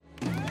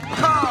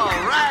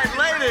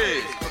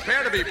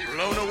to be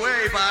blown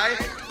away by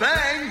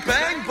Bang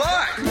Bang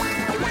Bark.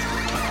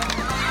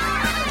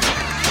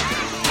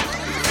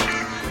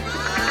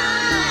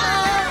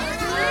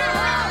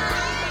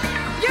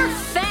 You're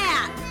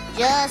fat.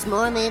 Just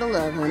more made of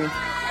love, honey.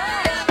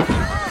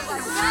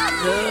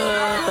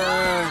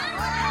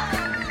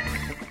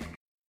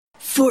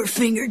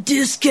 Four-finger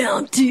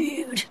discount,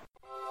 dude.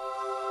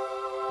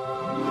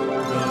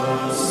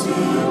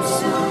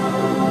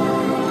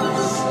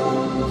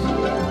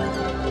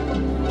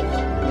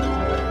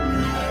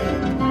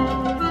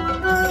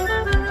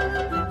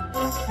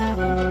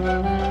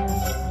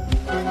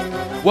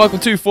 Welcome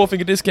to Four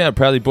Finger Discount,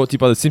 proudly brought to you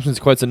by the Simpsons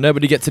Quotes That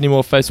Nobody Gets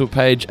Anymore Facebook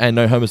page and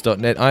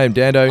NoHomers.net. I am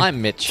Dando. I'm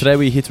Mitch. Today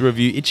we're here to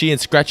review Itchy and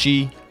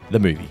Scratchy, the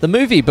movie. The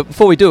movie, but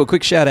before we do, a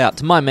quick shout out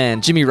to my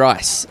man, Jimmy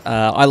Rice.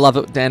 I love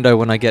it, Dando,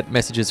 when I get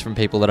messages from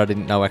people that I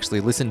didn't know actually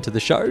listened to the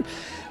show.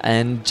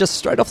 And just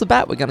straight off the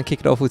bat, we're going to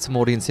kick it off with some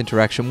audience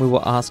interaction. We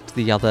were asked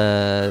the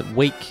other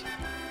week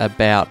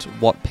about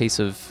what piece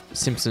of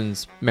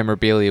Simpsons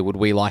memorabilia would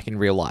we like in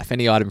real life.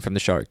 Any item from the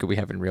show could we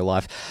have in real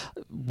life?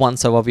 One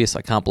so obvious,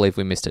 I can't believe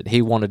we missed it. He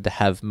wanted to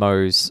have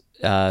Moe's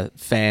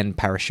fan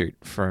parachute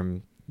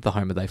from The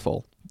Homer They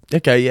Fall.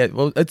 Okay, yeah.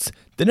 Well,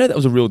 they know that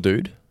was a real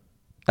dude.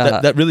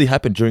 That really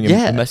happened during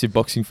a massive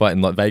boxing fight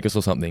in like Vegas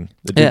or something.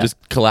 The dude just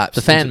collapsed.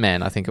 The fan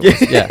man, I think it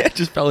was. Yeah,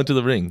 just fell into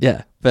the ring.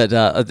 Yeah, but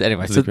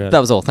anyway, so that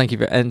was all. Thank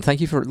you, and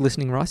thank you for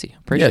listening, Ricey.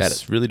 Appreciate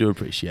it. Really do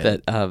appreciate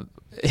it. But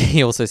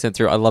he also sent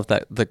through. I love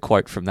the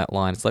quote from that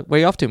line. It's like, "Where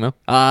are you off to, Mo?"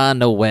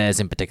 Nowheres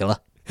in particular.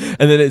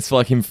 And then it's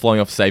like him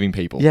flying off saving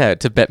people. Yeah,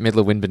 to Bette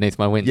Midler, "Wind Beneath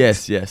My Wings."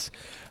 Yes.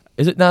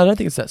 Is it? No, I don't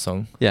think it's that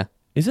song. Yeah.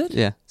 Is it?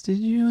 Yeah. Did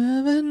you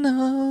ever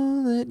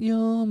know that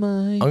you're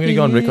my? I'm going to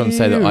go on record and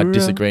say that I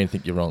disagree and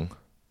think you're wrong.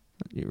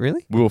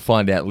 Really? We will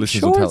find out.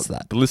 Listeners Sure will it's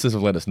that. The listeners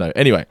will let us know.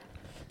 Anyway.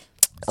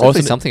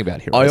 Also, something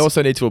about heroes. I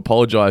also need to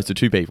apologise to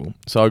two people.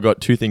 So I got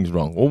two things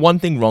wrong. Well, one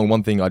thing wrong,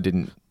 one thing I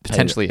didn't.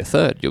 Potentially a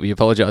third. You'll be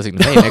apologising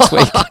to me next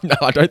week. No,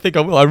 I don't think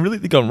I will. I really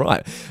think I'm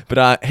right.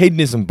 But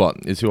Hedonism Bot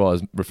is who I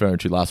was referring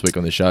to last week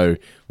on the show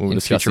when we were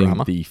discussing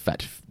Futurama. the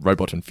fat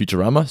robot in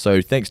Futurama.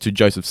 So thanks to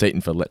Joseph Seaton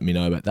for letting me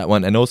know about that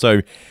one. And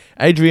also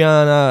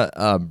Adriana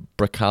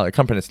Bracali, I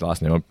can't pronounce the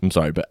last name, I'm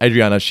sorry. But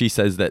Adriana, she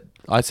says that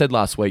I said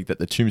last week that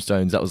the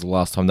tombstones, that was the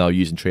last time they were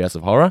used in Treehouse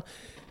of Horror.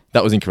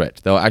 That was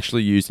incorrect. They were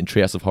actually used in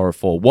Treehouse of Horror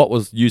 4. What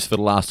was used for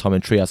the last time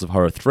in Treehouse of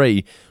Horror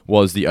 3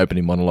 was the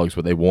opening monologues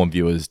where they warn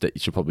viewers that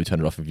you should probably turn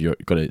it off if you've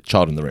got a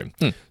child in the room.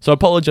 So I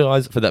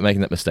apologise for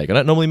making that mistake. I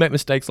don't normally make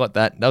mistakes like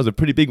that. That was a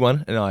pretty big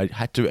one, and I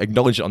had to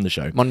acknowledge it on the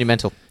show.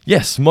 Monumental.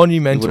 Yes,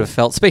 monumental. You would have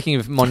felt. Speaking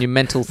of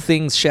monumental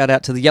things, shout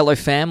out to the Yellow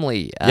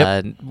Family.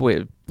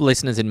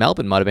 Listeners in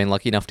Melbourne might have been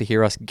lucky enough to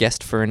hear us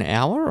guest for an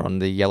hour on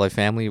the Yellow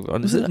Family.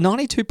 Was it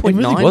 92.9? It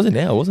really was an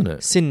hour, wasn't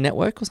it? Sin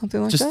Network or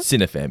something like that? Just Sin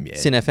FM, yeah.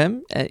 Sin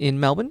FM in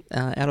Melbourne,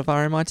 out of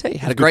RMIT.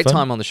 Had a great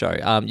time on the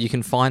show. You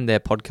can find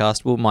their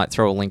podcast. We might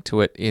throw a link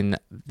to it in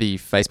the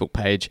Facebook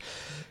page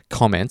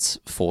comments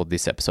for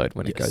this episode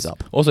when it goes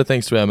up. Also,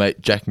 thanks to our mate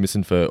Jack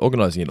Misson for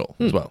organising it all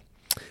as well.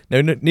 Now,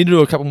 we need to do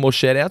a couple more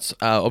shout-outs.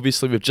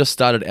 Obviously, we've just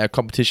started our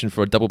competition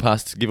for a double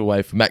pass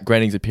giveaway for Matt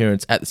Groening's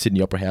appearance at the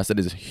Sydney Opera House. That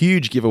is a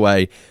huge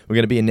giveaway. We're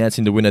going to be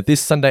announcing the winner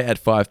this Sunday at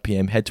 5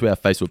 p.m. Head to our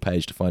Facebook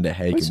page to find out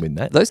how you can win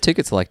that. Those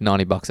tickets are like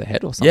 $90 a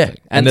head or something. Yeah,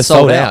 and they're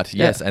sold out.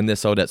 Yes, Yeah. and they're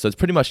sold out. So it's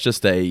pretty much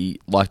just a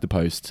like the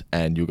post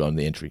and you'll go on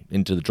the entry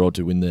into the draw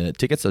to win the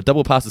tickets. So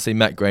double pass to see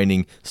Matt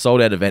Groening,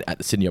 sold out event at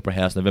the Sydney Opera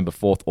House, November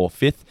 4th or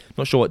 5th.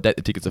 Not sure what date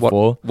the tickets are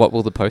for. What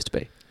will the post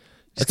be?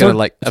 It's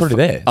already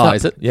there.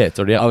 Is it? Yeah, it's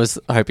already out. I was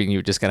hoping you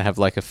were just going to have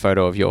like a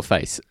photo of your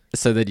face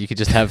so that you could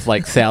just have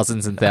like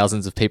thousands and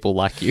thousands of people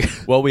like you.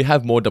 Well, we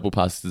have more double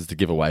passes to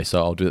give away,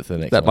 so I'll do it for the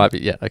next one. That might be,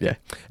 yeah. Okay. Yeah.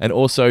 And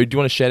also, do you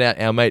want to shout out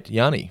our mate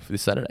Yanni for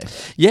this Saturday?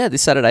 Yeah,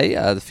 this Saturday,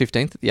 the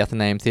 15th at the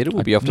Athenaeum Theatre,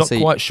 we'll be off to see...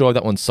 Not quite sure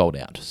that one's sold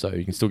out, so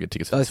you can still get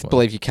tickets for I this one.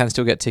 believe you can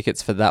still get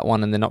tickets for that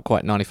one, and they're not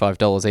quite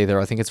 $95 either.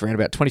 I think it's around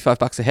about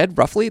 $25 a head,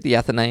 roughly, at the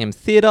Athenaeum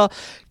Theatre,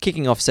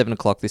 kicking off 7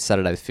 o'clock this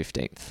Saturday, the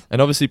 15th.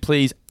 And obviously,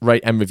 please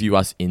rate and review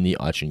us in the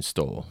iTunes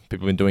store.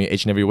 People have been doing it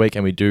each and every week,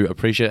 and we do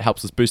appreciate it. It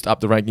helps us boost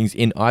up the rankings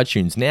in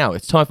iTunes. Now,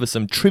 it's time for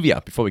some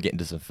trivia before we get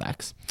into some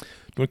facts. Do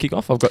you want to kick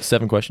off? I've got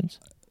 7 questions.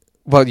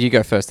 Well, you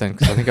go first then,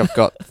 because I think I've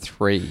got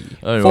 3.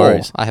 No 4.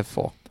 worries. I have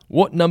 4.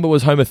 What number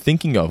was Homer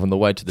thinking of on the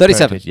way to the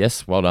 37. parent?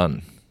 Yes, well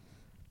done.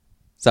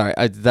 Sorry,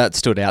 that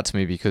stood out to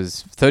me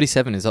because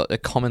 37 is a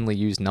commonly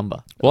used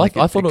number. Well, Like,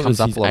 I thought it comes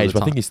was up his a lot of age, the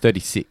but I think time. he's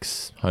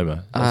 36,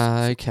 Homer.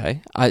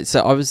 Okay.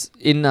 So I was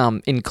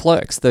in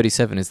Clerks.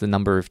 37 is the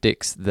number of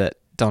dicks that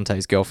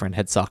Dante's girlfriend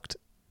had sucked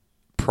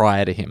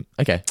prior to him.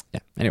 Okay. Yeah.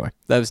 Anyway,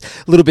 that was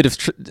a little bit of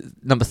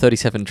number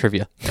 37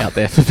 trivia out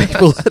there for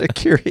people that are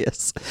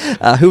curious.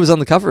 Who was on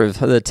the cover of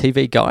the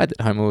TV guide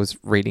that Homer was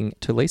reading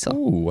to Lisa?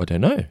 Oh, I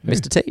don't know.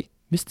 Mr. T.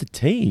 Mr.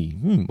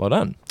 T. Well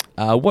done.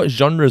 What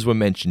genres were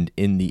mentioned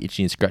in the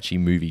Itchy and Scratchy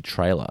movie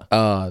trailer?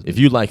 If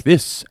you like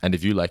this, and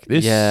if you like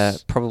this. Yeah,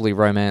 probably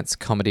romance,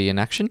 comedy, and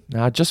action.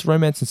 Nah, just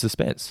romance and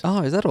suspense.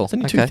 Oh, is that all? It's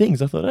only two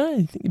things. I thought, I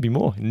think there'd be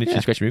more in an Itchy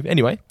and Scratchy movie.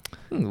 Anyway.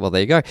 Well,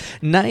 there you go.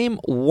 Name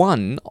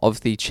one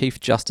of the Chief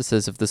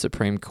Justices of the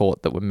Supreme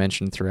Court that were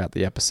mentioned throughout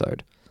the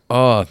episode.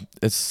 Oh,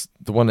 it's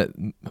the one that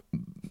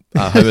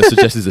Homer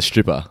suggests is a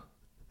stripper.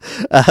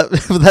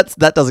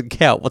 That doesn't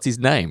count. What's his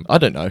name? I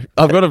don't know.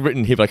 I've got it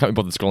written here, but I can't be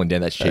bothered scrolling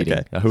down. That's cheating.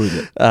 Okay. Who is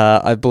it?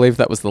 I believe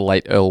that was the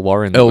late Earl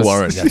Warren. Earl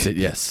Warren, that's it,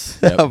 yes.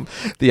 Yep.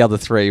 The other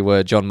three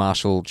were John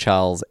Marshall,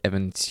 Charles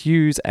Evans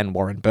Hughes, and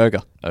Warren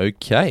Burger.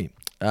 Okay.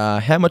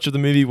 How much of the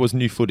movie was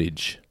new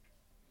footage?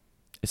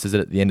 It says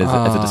it at the end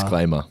as a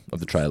disclaimer of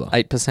the trailer.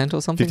 8%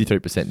 or something?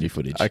 53% new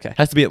footage. Okay.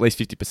 Has to be at least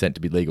 50% to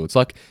be legal. It's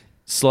like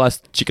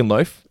sliced chicken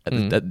loaf at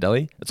the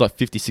deli. It's like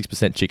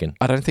 56% chicken.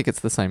 I don't think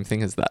it's the same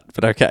thing as that,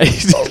 but okay.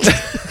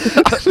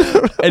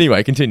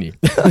 Anyway, continue.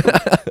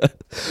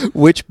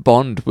 Which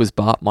Bond was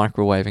Bart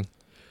microwaving?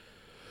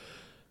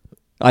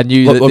 I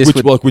knew that this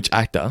would... Which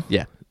actor?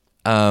 Yeah.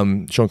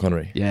 Sean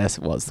Connery. Yes,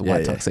 it was the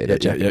white tuxedo yeah,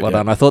 jacket. yeah, Well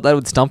done. I thought that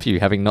would stump you,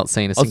 having not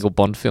seen a single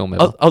Bond film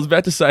ever. I was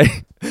about to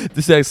say,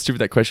 this is how stupid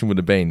that question would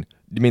have been.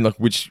 You mean like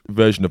which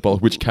version of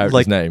Bond, which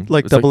character's name?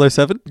 Like It's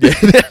 007? Yeah.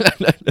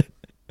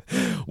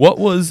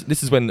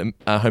 This is when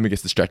Homer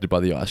gets distracted by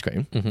the ice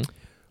cream. Mm-hmm.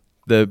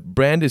 The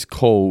brand is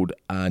called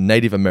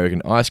Native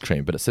American ice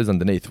cream, but it says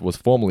underneath was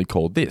formerly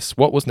called this.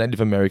 What was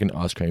Native American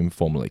ice cream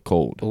formerly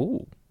called?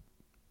 Ooh.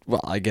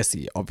 Well, I guess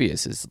the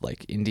obvious is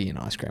like Indian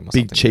ice cream or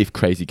Big something. Chief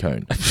Crazy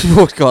Cone.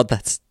 Oh, God,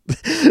 that's...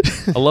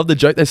 I love the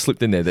joke they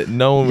slipped in there that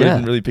no one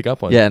didn't really pick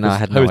up on. Yeah, no, I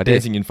had no was idea.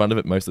 dancing in front of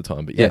it most of the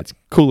time, but yeah, it's a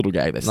cool little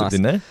gag they slipped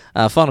in there.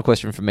 Final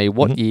question for me.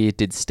 What year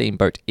did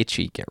Steamboat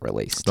Itchy get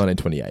released?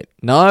 1928.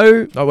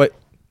 No. Oh, wait.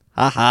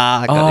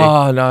 Haha, I got you.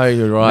 Oh, no,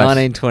 you're right.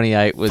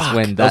 1928 was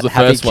when that was that the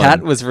Happy first Cat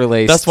one. was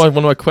released. That's one of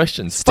my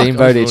questions. Steamboat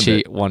Fuck, I ruined Itchy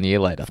it. 1 year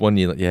later. 1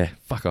 year, yeah.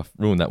 Fuck off.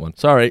 Ruined that one.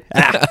 Sorry.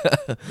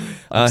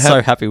 I'm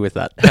so happy with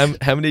that.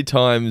 How many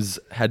times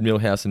had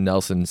Milhouse and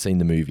Nelson seen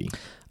the movie?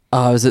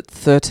 Was it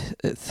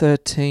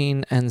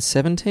 13 and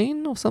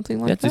 17 or something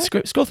like that?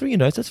 Just scroll through your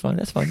notes. That's fine.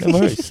 No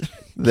worries.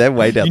 They're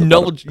way down the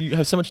bottom. You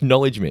have so much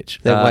knowledge, Mitch.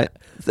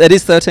 It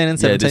is 13 and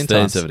 17 yeah, it is 13 and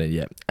times. 17,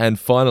 yeah. And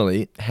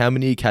finally, how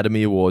many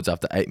Academy Awards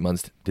after 8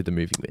 months did the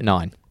movie win?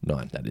 9.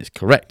 9, that is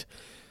correct.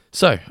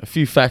 So, a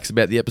few facts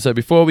about the episode.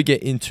 Before we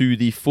get into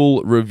the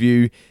full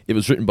review, it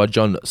was written by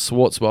John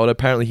Swartzwelder.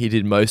 Apparently, he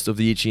did most of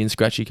the Itchy and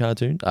Scratchy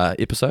cartoon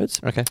episodes.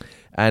 Okay.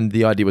 And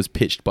the idea was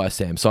pitched by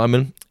Sam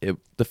Simon.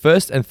 The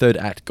first and third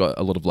act got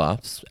a lot of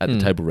laughs at the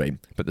table read,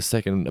 but the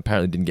second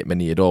apparently didn't get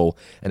many at all.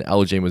 And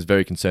Al Jean was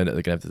very concerned that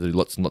they're going to have to do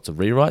lots and lots of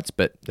rewrites,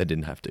 but they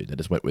didn't have to. They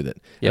just went with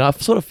it. Yep. And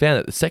I've sort of found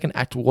that the second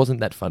act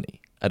wasn't that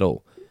funny at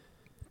all.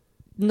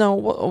 No,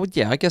 well,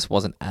 yeah, I guess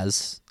wasn't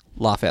as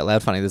laugh out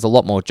loud funny. There's a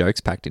lot more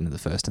jokes packed into the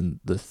first and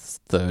the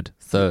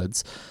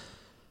thirds.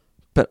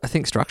 But I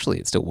think structurally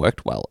it still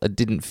worked well. It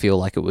didn't feel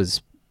like it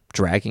was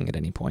dragging at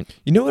any point.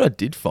 You know what I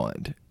did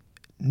find?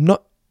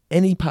 Not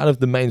any part of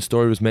the main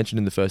story was mentioned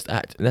in the first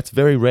act, and that's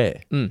very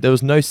rare. There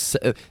was no...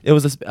 it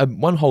was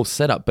one whole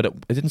setup, but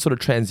it didn't sort of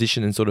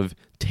transition and sort of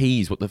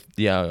tease what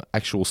the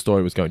actual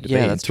story was going to be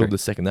until the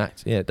second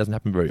act. Yeah, it doesn't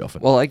happen very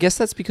often. Well, I guess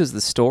that's because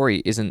the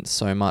story isn't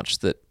so much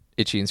that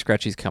Itchy and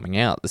Scratchy's coming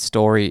out. The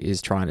story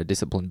is trying to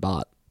discipline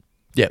Bart.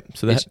 Yeah,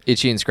 so that...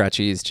 Itchy and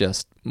Scratchy is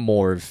just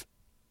more of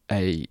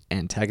a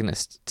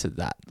antagonist to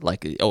that.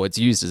 Like, it's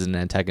used as an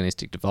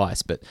antagonistic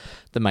device, but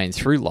the main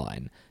through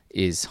line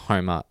is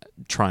Homer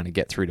trying to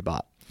get through to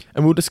Bart.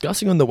 And we were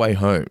discussing on the way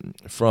home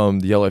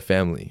from the Yellow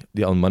Family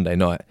on Monday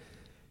night.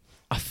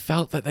 I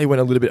felt that they went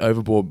a little bit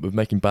overboard with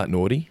making Bart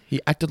naughty. He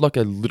acted like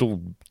a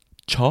little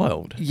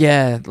child.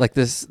 Yeah, like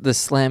the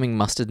slamming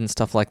mustard and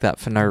stuff like that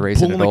for no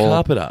reason Pulling at all. the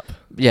carpet up.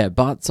 Yeah,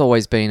 Bart's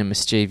always been a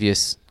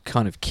mischievous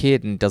kind of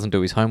kid and doesn't do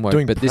his homework.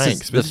 Doing but pranks,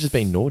 this is but this is just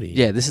being naughty.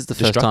 Yeah, this is the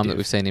first time Destructive. that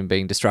we've seen him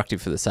being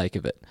destructive for the sake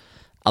of it,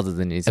 other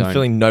than his And own.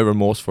 feeling no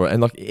remorse for it.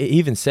 And like, he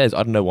even says,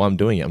 I don't know why I'm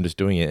doing it, I'm just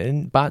doing it.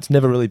 And Bart's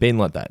never really been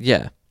like that.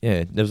 Yeah.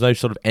 Yeah, there was no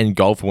sort of end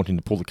goal for wanting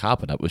to pull the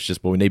carpet up. It was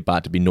just, well, we need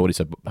Bart to be naughty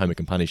so Homer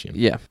can punish him.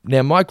 Yeah.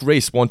 Now, Mike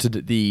Reese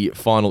wanted the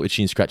final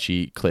Itchy and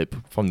Scratchy clip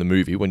from the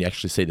movie, when you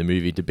actually see the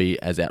movie, to be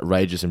as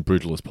outrageous and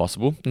brutal as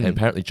possible. And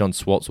apparently John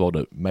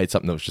Swartzwelder made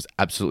something that was just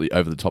absolutely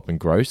over the top and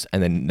gross,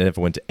 and then never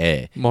went to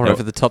air. More Now-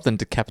 over the top than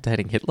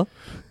decapitating Hitler?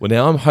 Well,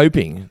 now I'm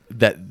hoping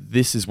that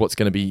this is what's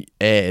going to be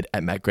aired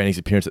at Matt Groening's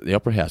appearance at the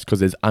Opera House, because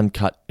there's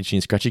uncut Itchy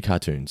and Scratchy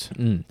cartoons.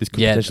 This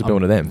could potentially be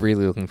one of them.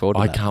 Really looking forward to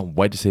I that. can't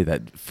wait to see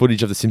that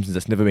footage of The Simpsons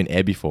that's never been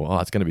aired before. Oh,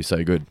 it's going to be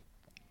so good.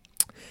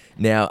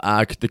 Now,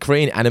 the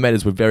Korean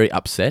animators were very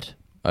upset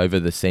over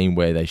the scene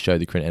where they show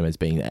the Korean animators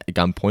being at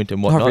gunpoint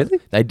and whatnot. really?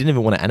 They didn't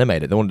even want to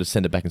animate it. They wanted to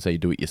send it back and say, you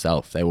do it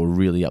yourself. They were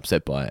really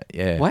upset by it.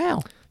 Yeah.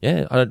 Wow.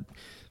 Yeah, I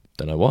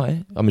don't know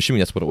why. I'm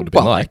assuming that's what it would have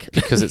been like.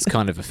 because it's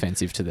kind of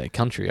offensive to their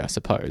country, I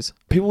suppose.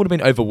 People would have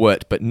been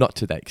overworked, but not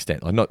to that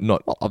extent. Like not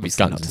Well,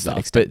 obviously guns not and to that stuff.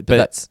 extent, But but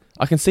that's-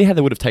 I can see how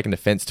they would have taken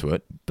offense to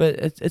it. But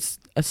it's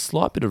a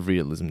slight bit of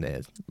realism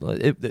there.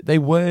 Like, they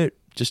were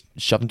just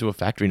shoved into a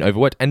factory and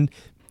overworked. And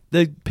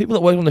the people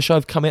that worked on the show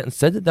have come out and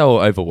said that they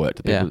were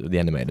overworked. The, Yeah. the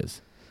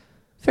animators.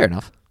 Fair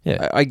enough.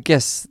 Yeah. I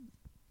guess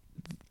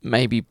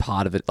maybe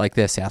part of it, like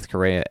they're South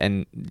Korea,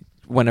 and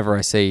whenever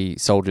I see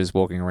soldiers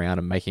walking around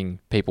and making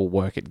people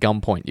work at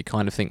gunpoint, you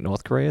kind of think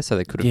North Korea. So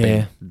they could have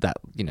been that.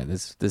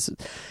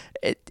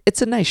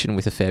 It's a nation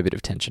with a fair bit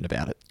of tension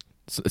about it.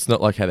 It's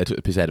not like how they took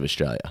the piss out of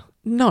Australia.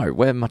 No,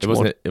 we're much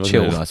more It wasn't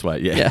chill. in a nice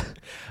way. Yeah.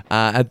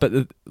 Yeah. But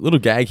the little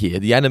gag here,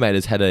 the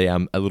animators had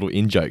a little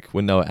in joke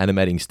when they were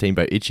animating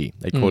Steamboat Itchy.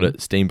 They called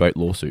it Steamboat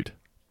Lawsuit.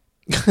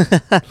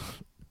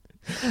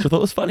 Which I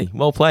thought was funny.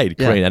 Well played,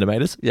 Yeah. Korean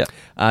animators. Yeah.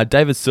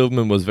 David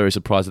Silverman was very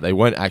surprised that they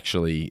weren't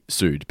actually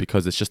sued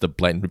because it's just a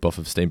blatant rip-off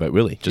of Steamboat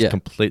Willie. Just Yeah.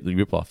 completely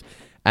rip-off.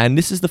 And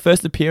this is the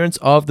first appearance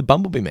of the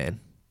Bumblebee Man.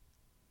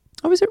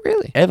 Oh, is it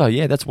really? Ever,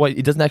 yeah. That's why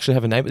it doesn't actually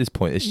have a name at this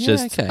point. It's Yeah,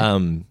 just,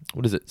 okay.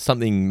 what is it?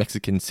 Something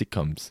Mexican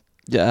sitcoms.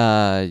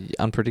 Yeah,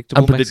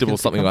 unpredictable. Unpredictable, Mexican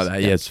something like sitcoms?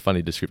 that. Yeah, it's a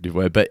funny descriptive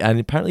word. And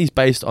apparently he's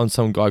based on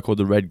some guy called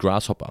the Red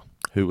Grasshopper,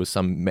 who was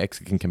some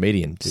Mexican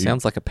comedian.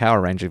 Sounds like a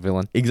Power Ranger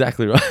villain.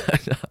 Exactly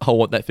right. I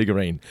want that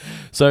figurine.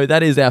 So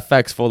that is our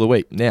facts for the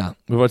week. Now,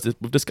 we've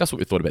discussed what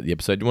we thought about the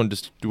episode. Do you want to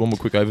just do one more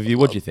quick overview?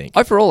 What do you think?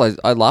 Overall,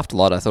 I laughed a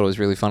lot. I thought it was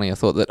really funny. I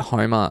thought that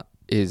Homer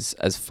is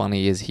as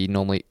funny as he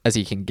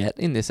can get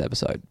in this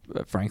episode.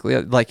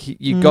 Frankly, like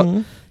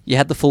you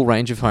had the full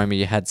range of Homer.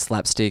 You had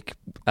slapstick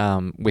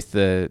with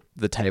the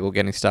table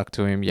getting stuck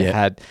to him. You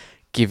had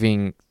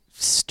giving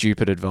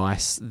stupid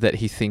advice that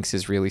he thinks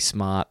is really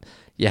smart.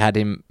 You had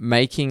him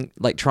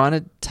trying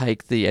to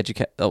take the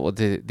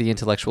the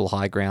intellectual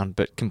high ground,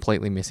 but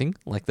completely missing,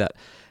 like that.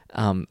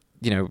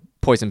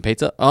 Poison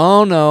pizza.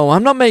 Oh no,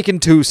 I'm not making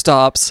 2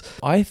 stops.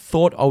 I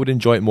thought I would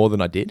enjoy it more than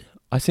I did.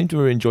 I seem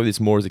to enjoy this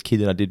more as a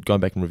kid than I did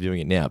going back and reviewing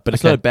it now. But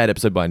it's not a bad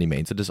episode by any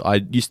means.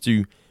 I used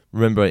to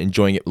remember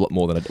enjoying it a lot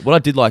more than I did. What I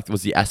did like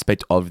was the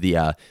aspect of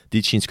the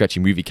Itchy and Scratchy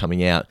movie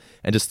coming out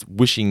and just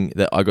wishing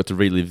that I got to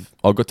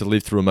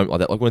live through a moment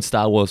like that. Like when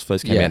Star Wars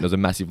first came out, there was a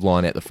massive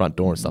line out the front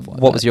door and stuff like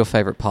that. What was your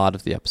favourite part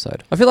of the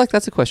episode? I feel like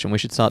that's a question we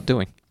should start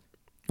doing.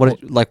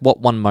 What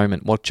one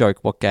moment, what joke,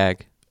 what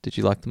gag did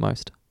you like the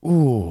most?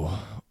 Ooh,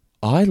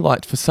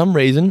 for some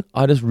reason,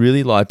 I just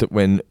really liked it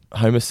when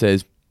Homer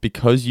says,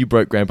 because you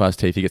broke Grandpa's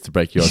teeth, he gets to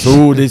break yours.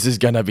 Oh, this is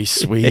going to be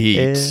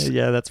sweet.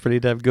 Yeah, that's pretty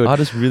damn good. I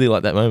just really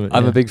like that moment.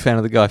 I'm a big fan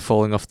of the guy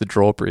falling off the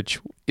drawbridge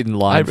in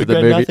line for the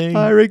regret movie. nothing.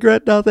 I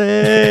regret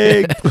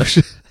nothing.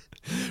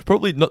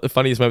 Probably not the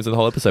funniest moments of the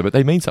whole episode, but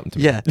they mean something to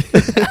me. Yeah.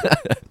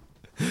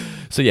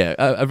 So yeah,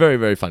 a very,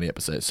 very funny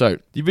episode. So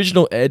the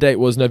original air date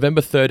was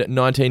November 3rd,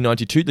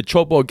 1992. The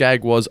chalkboard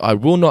gag was I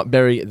will not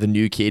bury the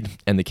new kid.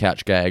 And the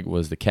couch gag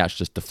was the couch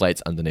just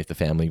deflates underneath the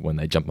family when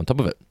they jump on top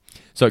of it.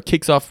 So it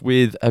kicks off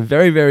with a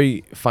very,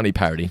 very funny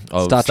parody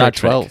of Star Trek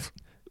 12.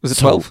 Was it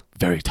So 12?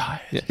 Very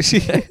tired.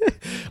 Yeah.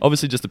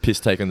 Obviously just a piss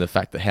take on the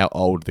fact that how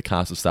old the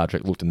cast of Star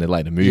Trek looked in their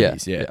later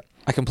movies. Yeah.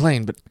 I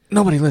complain, but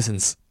nobody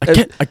listens.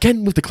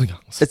 Again with the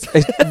Klingons.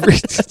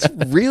 It's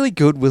a really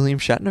good William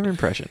Shatner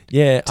impression.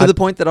 Yeah. To the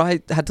point that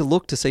I had to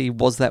look to see,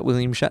 was that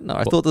William Shatner?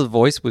 I thought the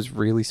voice was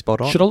really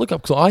spot on. Should I look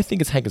up? Because I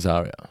think it's Hank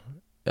Azaria.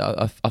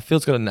 I feel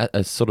it's got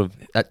a sort of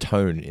that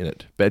tone in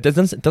it. But it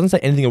doesn't say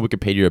anything on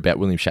Wikipedia about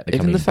William Shatner coming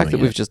in. Even the fact that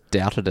doing we've it. just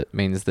doubted it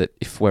means that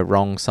if we're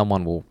wrong,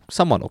 someone will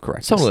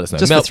correct Someone let us. us know.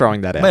 Just for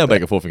throwing that out there.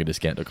 Mailbag at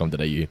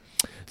fourfingerdiscount.com.au.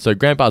 So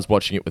Grandpa's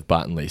watching it with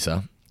Bart and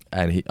Lisa,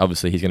 and he's going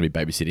to be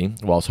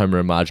babysitting whilst Homer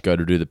and Marge go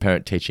to do the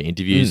parent-teacher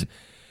interviews.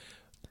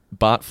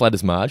 Bart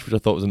flatters Marge, which I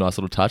thought was a nice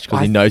little touch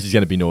because he knows he's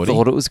going to be naughty.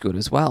 Thought it was good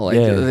as well.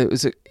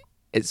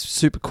 It's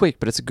super quick,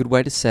 but it's a good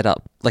way to set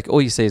up. Like,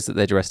 all you see is that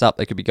they're dressed up.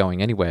 They could be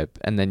going anywhere,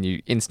 and then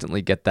you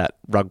instantly get that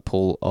rug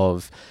pull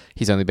of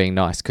he's only being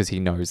nice because he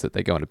knows that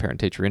they're going to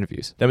parent-teacher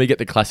interviews. Then we get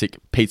the classic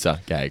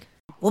pizza gag.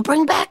 We'll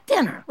bring back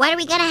dinner. What are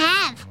we gonna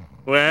have?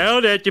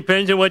 Well, that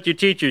depends on what your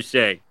teachers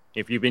say.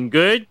 If you've been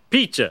good,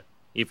 pizza.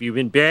 If you've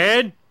been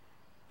bad,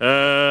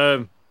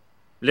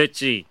 let's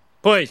see,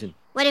 poison.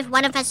 What if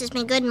one of us has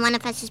been good and one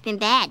of us has been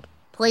bad?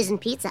 Poison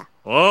pizza.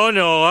 Oh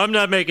no, I'm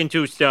not making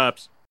 2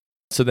 stops.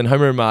 So then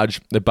Homer and Marge,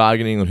 they're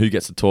bargaining on who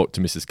gets to talk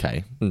to Mrs.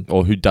 K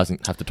or who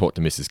doesn't have to talk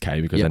to Mrs. K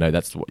because they know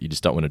that's what you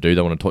just don't want to do.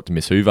 They want to talk to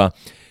Miss Hoover.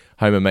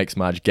 Homer makes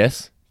Marge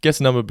guess. Guess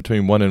a number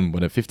between 1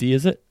 and 50,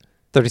 is it?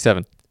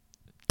 37.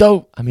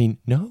 No.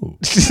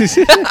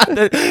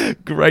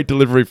 Great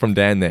delivery from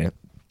Dan there.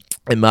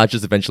 And Marge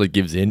just eventually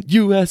gives in.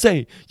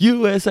 USA!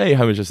 USA!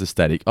 Homer's just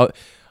ecstatic. I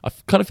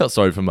kind of felt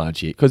sorry for Marge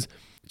here because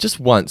just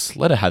once,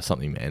 let her have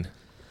something, man.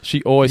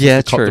 She always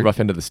has to cop the rough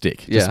end of the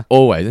stick. Just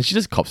always. And she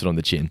just cops it on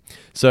the chin.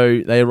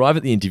 So they arrive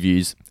at the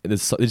interviews. Did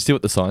you see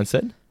what the sign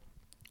said?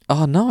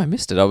 Oh, no, I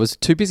missed it. I was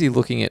too busy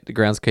looking at the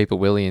groundskeeper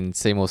Willie and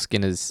Seymour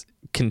Skinner's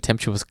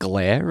contemptuous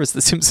glare as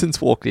the Simpsons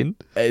walked in.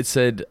 It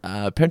said,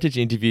 parentage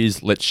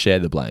interviews, let's share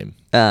the blame.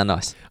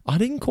 Nice. I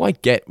didn't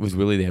quite get with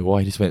Willie there why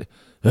he just went,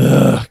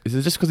 ugh. Is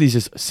it just because he's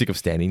just sick of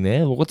standing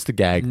there? Well, what's the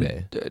gag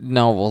there?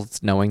 No, well,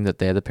 it's knowing that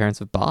they're the parents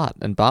of Bart,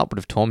 and Bart would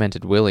have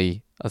tormented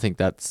Willie. I think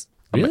that's...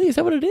 Really? Is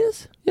that what it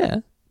is?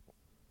 Yeah.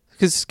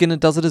 Because Skinner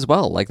does it as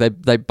well. Like,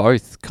 they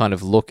both kind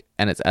of look,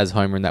 and it's as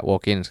Homer and that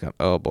walk in, it's going,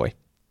 oh boy.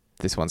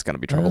 this one's going to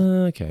be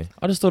trouble. Okay.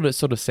 I just thought it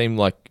sort of seemed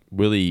like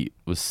Willie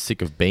was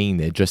sick of being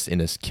there just in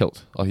his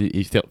kilt. Like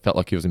he felt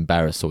like he was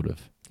embarrassed, sort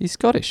of. He's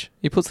Scottish.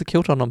 He puts the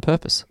kilt on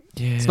purpose.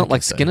 Yeah, It's not I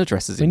like guess so. Skinner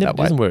dresses He him never that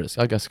way. doesn't wear it.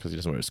 I guess because he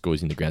doesn't wear it at school,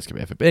 he's in the grand scheme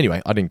of effort. But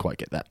anyway, I didn't quite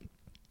get that.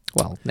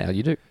 Well, now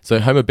you do. So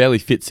Homer barely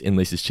fits in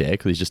Lisa's chair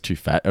because he's just too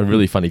fat. A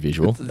really funny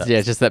visual.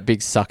 Yeah, just that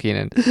big suck in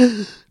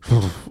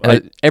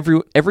and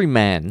every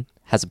man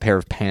has a pair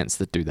of pants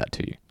that do that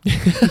to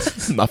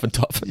you. Muffin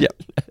top. Yep.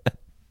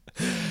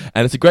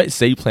 And it's a great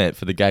sea plant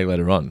for the gag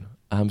later on.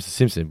 Mr.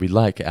 Simpson, we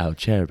like our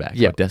chair back,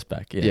 Yep. our desk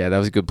back. Yeah, that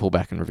was a good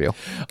pullback and reveal.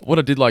 What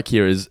I did like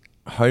here is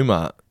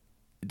Homer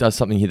does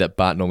something here that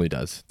Bart normally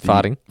does.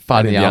 Farting.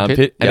 Farting In in the the armpit.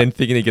 armpit. And Yep. then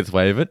thinking he gets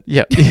away with it.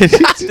 Yeah,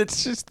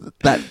 it's just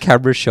that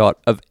camera shot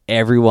of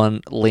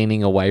everyone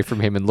leaning away from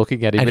him and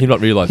looking at him, And him not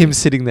realising. him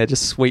sitting there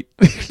just sweet.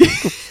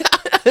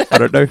 I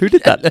don't know who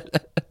did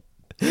that.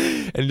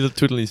 And he's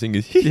twiddling his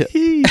fingers.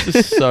 He's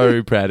just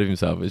so proud of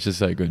himself. It's just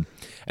so good.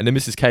 And then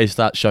Mrs. K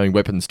starts showing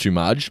weapons to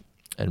Marge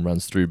and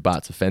runs through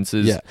Bart's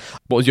offences. Yeah.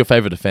 What was your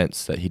favourite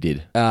offence that he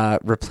did?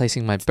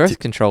 Replacing my birth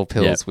control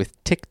pills Yeah.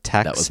 with Tic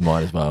Tacs. That was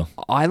mine as well.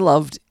 I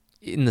loved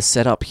in the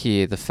setup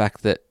here the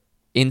fact that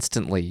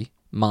instantly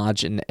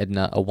Marge and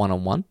Edna are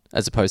one-on-one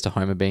as opposed to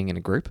Homer being in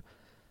a group.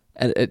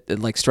 And it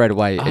like straight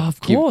away, Of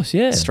course,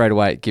 yeah. straight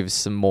away it gives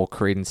some more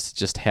credence to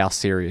just how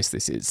serious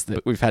this is.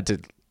 That we've had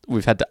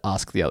to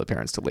ask the other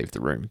parents to leave the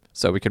room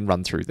so we can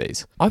run through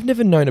these. I've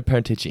never known a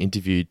parent-teacher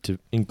interview to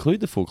include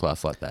the full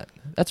class like that.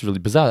 That's really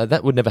bizarre.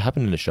 That would never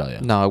happen in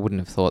Australia. No, I wouldn't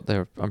have thought.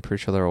 I'm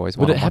pretty sure they're always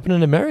Would it one-on-one. happen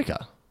in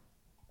America?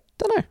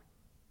 Don't know.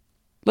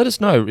 Let us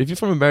know. If you're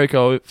from America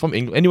or from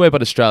England, anywhere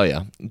but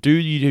Australia, do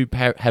you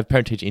have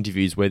parent-teacher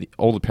interviews where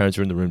all the parents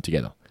are in the room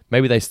together?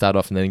 Maybe they start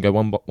off and then go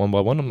one by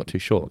one. I'm not too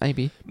sure.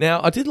 Maybe.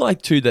 Now, I did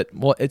like, too, that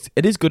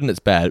it is good and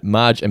it's bad.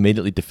 Marge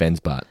immediately defends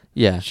Bart.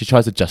 Yeah. She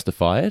tries to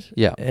justify it.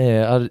 Yeah.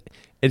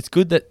 It's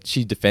good that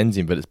she defends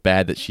him, but it's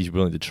bad that she's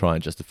willing to try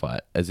and justify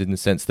it, as in the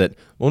sense that,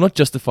 well, not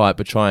justify it,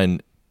 but try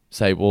and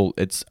say, well,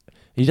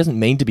 he doesn't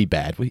mean to be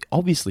bad. Well,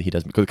 obviously he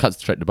doesn't, because it cuts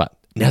straight to Bart.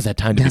 Now's our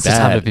time to Now's be the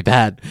bad. time to be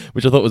bad.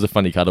 Which I thought was a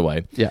funny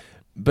cutaway. Yeah.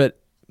 But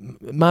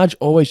Marge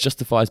always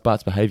justifies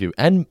Bart's behaviour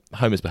and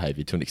Homer's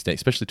behaviour to an extent,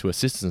 especially to her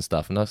sisters and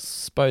stuff, and I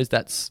suppose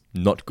that's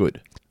not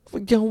good.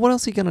 Well, yeah, what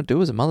else are you going to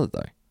do as a mother,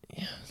 though?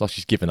 It's like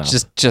she's given up.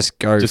 Just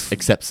go. Just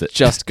accepts it.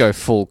 Just go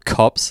full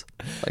cops.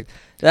 Like,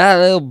 that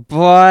little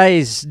boy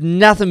is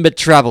nothing but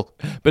trouble.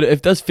 But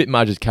it does fit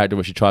Marge's character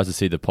where she tries to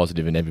see the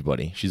positive in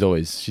everybody. She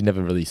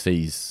never really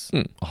sees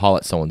or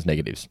highlights someone's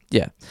negatives.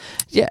 Yeah.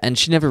 Yeah, and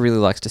she never really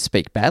likes to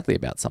speak badly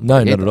about something. No,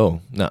 either. not at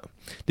all. No.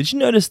 Did you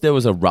notice there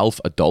was a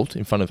Ralph adult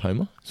in front of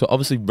Homer? So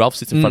obviously Ralph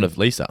sits in front of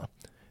Lisa.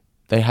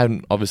 They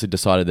hadn't obviously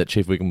decided that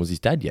Chief Wiggum was his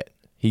dad yet.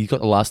 He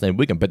got the last name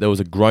Wiggum, but there was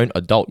a grown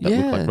adult that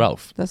looked like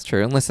Ralph. That's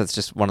true, unless that's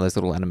just one of those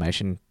little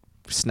animation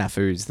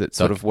snafus that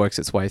sort of works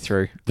its way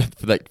through.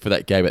 for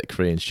that game at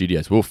Korean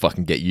Studios, we'll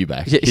fucking get you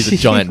back. Yeah. He's a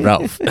giant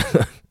Ralph.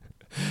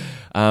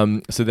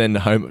 So then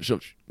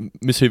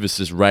Miss Hoover's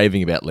just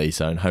raving about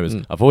Lisa, and Homer's,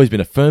 I've always been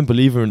a firm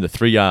believer in the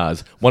 3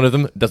 R's. One of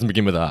them doesn't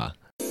begin with R.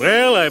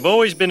 Well, I've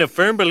always been a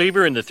firm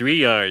believer in the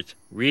 3 R's.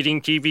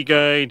 Reading TV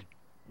Guide,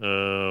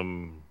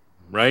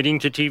 writing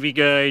to TV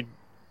Guide,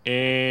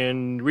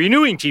 and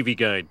renewing TV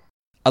Guide.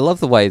 I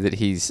love the way that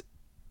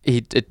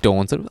it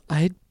dawns on him.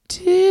 I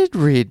did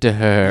read to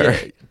her.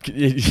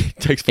 It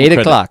takes full 8 credit.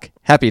 o'clock,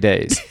 happy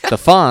days. The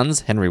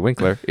Fonz, Henry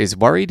Winkler, is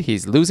worried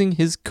he's losing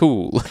his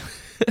cool.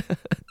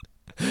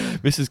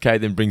 Mrs. K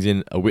then brings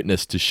in a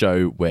witness to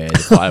show where the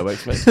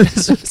fireworks went.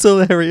 It's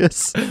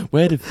hilarious.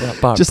 Where did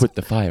Bart Just put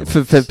the fireworks?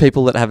 For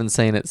people that haven't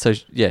seen it, so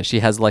yeah, she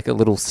has like a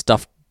little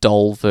stuffed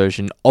doll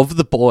version of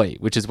the boy,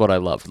 which is what I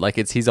loved. Like,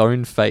 it's his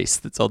own face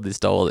that's on this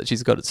doll that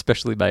she's got it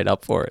specially made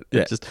up for it.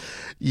 Yeah.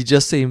 You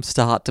just see him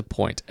start to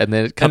point, and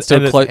then it cuts and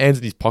to a his close. hands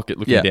in his pocket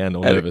looking down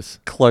all nervous.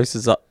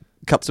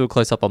 Cuts to a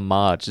close up on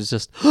Marge. It's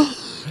just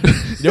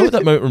You know what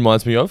that moment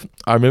reminds me of?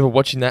 I remember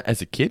watching that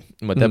as a kid.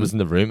 My dad was in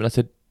the room, and I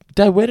said,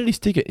 Dad, where did he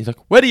stick it? He's like,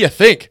 where do you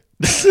think?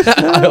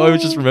 I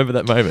always just remember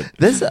that moment.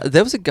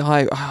 there was a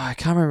guy, I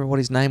can't remember what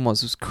his name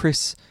was. It was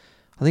Chris.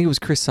 I think it was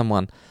Chris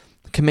someone.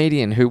 A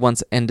comedian who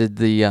once ended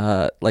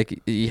the,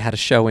 he had a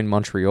show in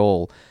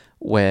Montreal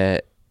where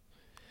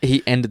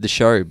he ended the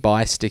show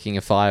by sticking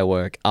a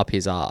firework up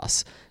his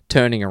ass,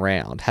 turning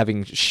around,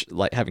 having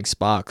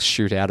sparks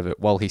shoot out of it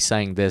while he's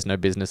saying there's no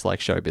business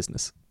like show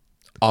business.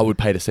 I would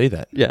pay to see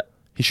that. Yeah.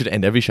 He should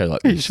end every show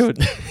like this. He should.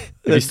 If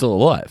he's still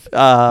alive.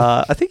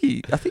 I think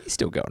he's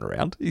still going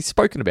around. He's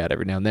spoken about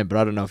every now and then, but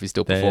I don't know if he's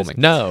still There's performing.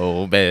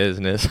 no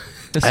business.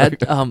 I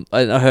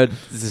heard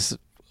this is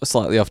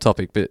slightly off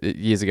topic, but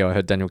years ago I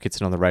heard Daniel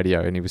Kitson on the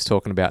radio, and he was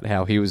talking about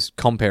how he was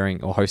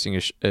comparing or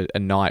hosting a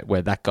night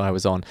where that guy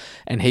was on,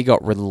 and he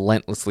got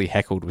relentlessly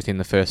heckled within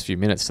the first few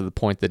minutes to the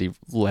point that he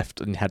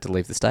left and had to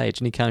leave the stage.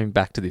 And he came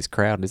back to this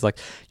crowd and he's like,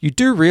 "You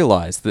do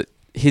realise that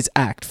his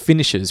act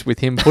finishes with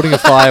him putting a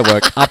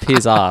firework up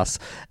his ass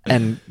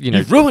and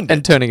You've ruined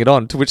and turning it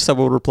on." To which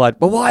someone replied,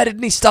 "Well, why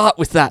didn't he start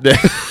with that?"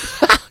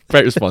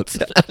 Great response.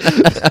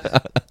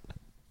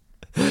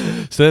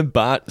 So then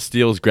Bart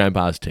steals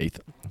Grandpa's teeth.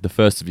 the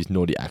first of his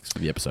naughty acts for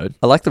the episode.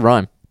 I like the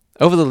rhyme.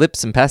 Over the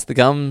lips and past the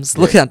gums.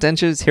 Look out,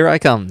 dentures, here I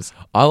comes.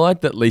 I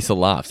like that Lisa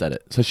laughs at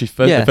it. So she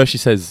first she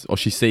says, or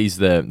she sees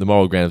the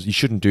moral grounds, you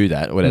shouldn't do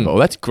that, or whatever. Oh,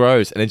 that's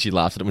gross. And then she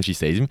laughs at it when she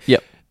sees him.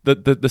 Yep.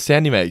 The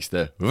sound he makes,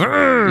 so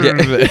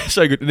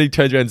good. And he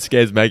turns around and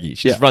scares Maggie.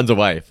 She just runs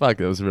away. Fuck,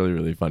 that was really,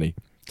 really funny.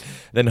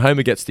 Then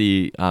Homer gets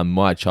the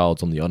My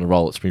Child's on the honor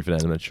roll at Springfield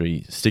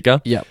Elementary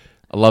sticker. Yep.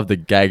 I love the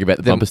gag about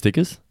the bumper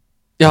stickers.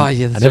 Oh,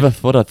 yeah. I never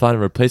thought I'd find a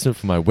replacement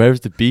for my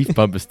Where's the Beef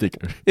bumper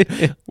sticker.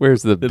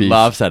 Where's the It beef?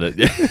 laughs at it.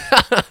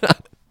 Yeah.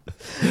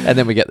 And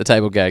then we get the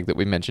table gag that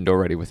we mentioned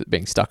already with it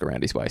being stuck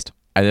around his waist.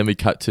 And then we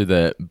cut to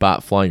the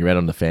Bart flying around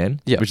on the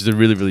fan, Yeah. which is a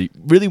really, really,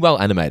 really well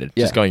animated.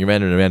 Yeah. Just going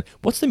around and around.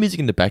 What's the music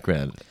in the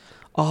background?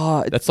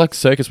 Oh, That's like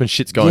circus when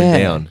shit's going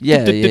down.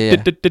 Yeah.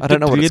 I don't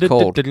know what it's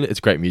called. It's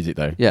great music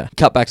though. Yeah.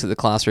 Cut back to the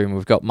classroom.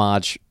 We've got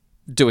Marge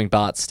doing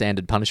Bart's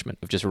standard punishment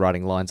of just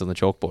writing lines on the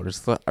chalkboard.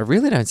 It's like, I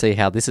really don't see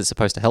how this is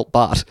supposed to help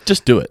Bart.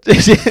 Just do it.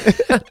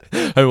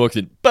 Homer walks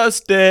in,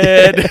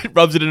 busted,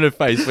 rubs it in her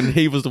face when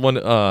he was the one.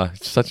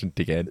 Such a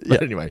dickhead.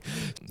 But anyway,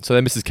 so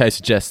then Mrs. K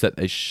suggests that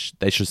they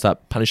should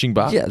start punishing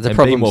Bart. Yeah, and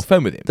being more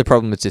firm with him. The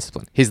problem is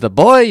discipline. He's the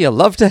boy you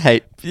love to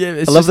hate.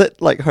 Yeah, I love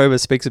that. Like Homer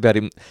speaks about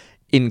him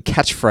in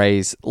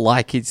catchphrase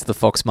like it's the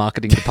Fox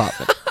marketing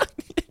department.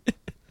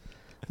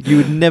 You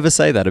would never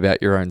say that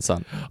about your own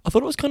son. I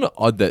thought it was kind of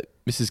odd that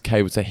Mrs.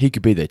 K would say he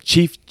could be the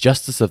Chief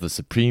Justice of the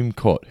Supreme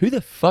Court. Who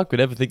the fuck would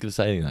ever think of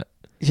saying that?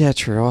 Yeah,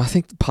 true. I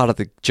think part of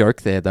the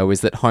joke there, though,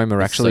 is that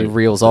Homer actually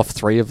reels off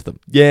 3 of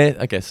them. Yeah,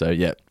 I guess so,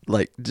 yeah.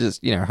 Like,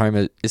 just,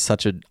 Homer is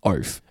such an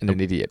oaf and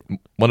an idiot.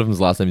 One of them's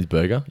last name is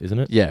Burger, isn't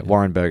it? Yeah,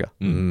 Warren Burger.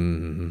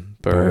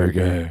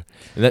 Burger.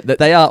 And that,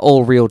 They are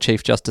all real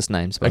Chief Justice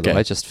names, by the Okay.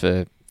 way, just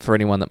for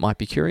anyone that might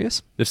be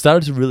curious. they've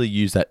started to really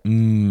use that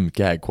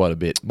gag quite a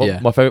bit. Yeah.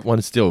 My favourite one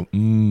is still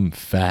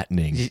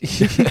fattening.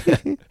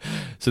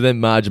 So then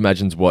Marge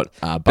imagines what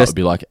Bart would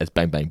be like as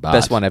Bang Bang Bart.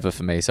 Best one ever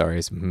for me, sorry,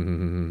 is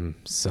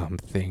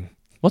something.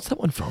 What's that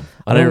one from?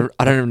 I don't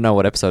even know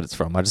what episode it's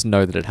from. I just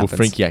know that it We'll happens.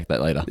 Frankie act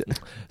that later.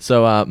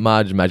 So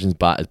Marge imagines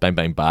Bart as Bang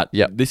Bang Bart.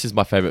 Yep. This is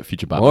my favourite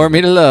future Bart. More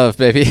me to love,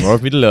 baby. More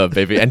of me to love,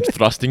 baby. And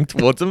thrusting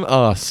towards him.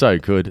 Oh, so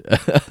good.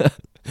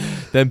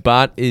 Then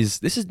Bart is...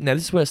 This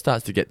is where it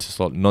starts to get to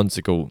sort of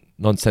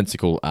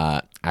nonsensical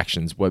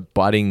actions. We're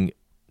biting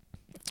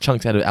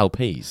chunks out of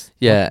LPs.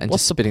 Yeah, and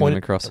What's just the spitting point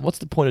them across. What's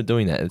the point of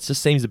doing that? It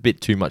just seems a bit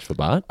too much for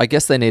Bart. I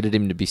guess they needed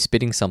him to be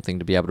spitting something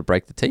to be able to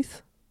break the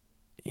teeth.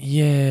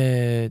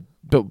 Yeah,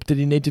 but did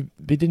he need to...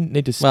 He didn't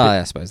need to spit... Well,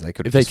 I suppose they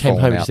could if have they just came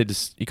fallen home, out.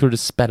 he could have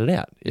just spat it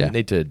out. He Yeah. didn't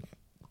need to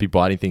be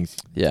biting things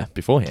Yeah.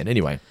 beforehand.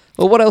 Anyway,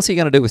 Well, what else are you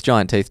going to do with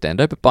giant teeth,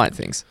 Dando, but bite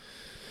things?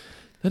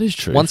 that is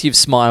true. Once you've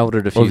smiled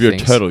at a few or if you're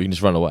things. a turtle, you can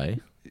just run away.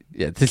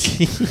 Yeah.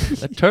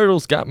 The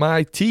turtle's got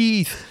my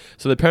teeth.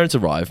 So the parents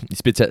arrive. He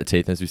spits out the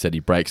teeth, and as we said, he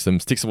breaks them,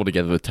 sticks them all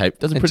together with tape.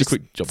 Does a and pretty just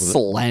quick job with it.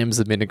 slams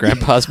them into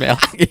Grandpa's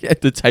mouth. Yeah,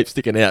 the tape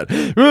sticking out.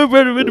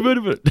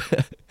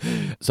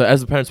 So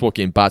as the parents walk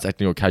in, Bart's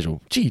acting all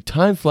casual. Gee,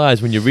 time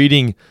flies when you're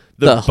reading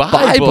the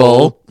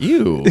Bible.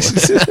 Ew.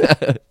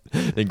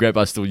 Then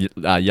Grandpa's still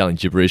yelling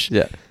gibberish.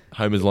 Yeah.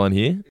 Homer's line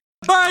here.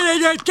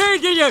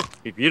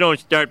 If you don't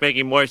start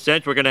making more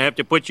sense, we're going to have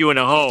to put you in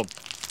a home.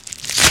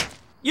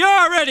 You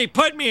already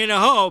put me in a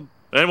home.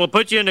 Then we'll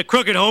put you in the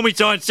crooked home we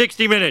saw in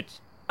 60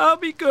 Minutes. I'll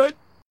be good.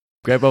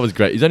 Grandpa was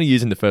great. He's only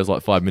using the first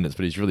 5 minutes,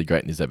 but he's really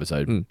great in this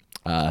episode.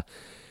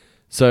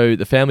 So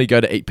the family go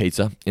to eat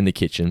pizza in the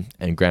kitchen,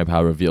 and Grandpa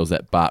reveals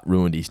that Bart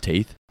ruined his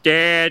teeth.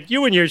 Dad,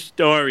 you and your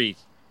stories.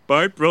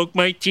 Bart broke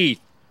my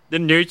teeth. The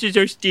nurses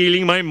are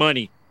stealing my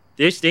money.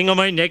 This thing on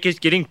my neck is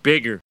getting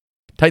bigger.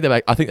 Take that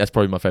back. I think that's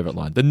probably my favorite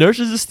line. The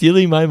nurses are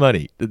stealing my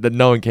money. That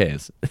no one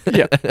cares.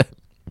 Yeah.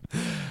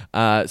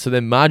 So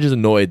then Marge is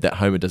annoyed that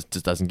Homer just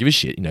doesn't give a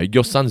shit.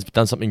 Your son's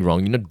done something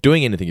wrong. You're not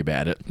doing anything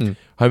about it.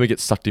 Homer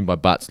gets sucked in by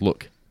Bart's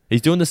look.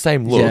 He's doing the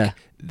same look Yeah.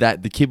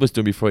 that the kid was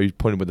doing before he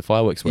pointed where the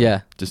fireworks were.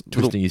 Yeah. Just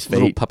twisting his feet.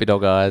 Little puppy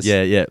dog eyes.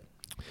 Yeah, yeah.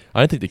 I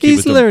don't think the kid He's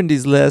was doing... learned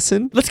his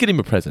lesson. Let's get him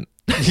a present.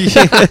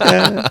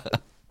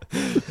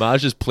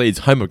 Marge just pleads,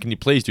 Homer, can you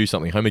please do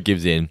something? Homer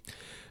gives in.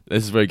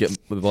 This is where we get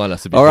the line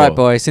us a bit All right, more.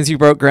 boy. Since you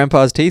broke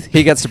Grandpa's teeth,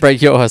 he gets to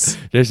break yours.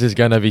 This is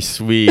going to be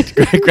sweet.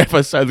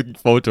 Grandpa's so looking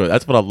forward to it.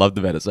 That's what I loved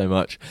about it so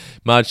much.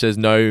 Marge says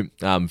no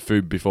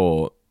food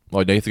before...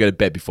 Well, no, you have to go to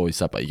bed before your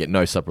supper. You get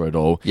no supper at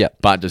all. Yep.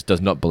 Bart just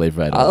does not believe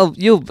her at all.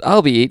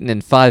 I'll be eating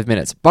in 5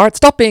 minutes. Bart,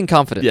 stop being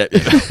confident. Yeah.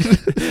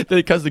 Then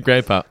it comes to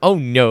Grandpa. Oh,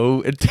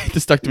 no.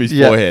 It's stuck to his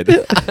Yeah.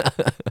 forehead.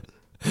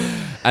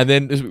 And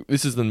then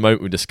this is the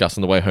moment we discussed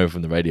on the way home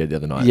from the radio the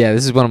other night. Yeah,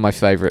 this is one of my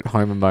favorite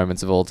Homer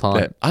moments of all time.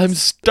 Yeah. I'm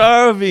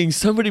starving.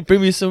 Somebody bring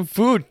me some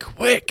food.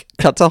 Quick.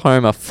 Cut to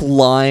Homer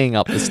flying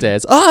up the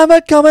stairs. I'm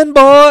a coming,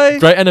 boy.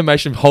 Great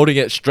animation, holding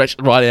it stretched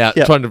right out,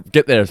 Yep. trying to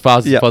get there as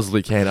fast as Yep. he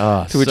possibly can.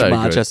 Oh, To which so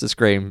Marge good. has to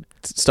scream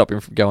to stop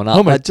him from going up.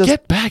 Homer, I just,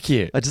 get back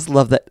here. I just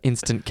love that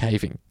instant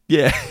caving.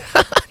 Yeah.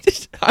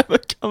 I'm a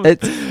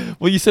coming.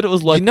 Well, you said it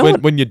was like You know when,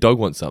 what- when your dog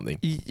wants something.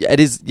 It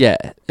is, yeah.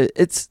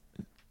 It's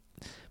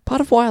part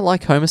of why I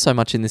like Homer so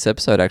much in this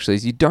episode, actually,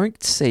 is you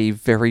don't see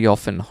very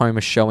often Homer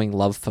showing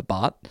love for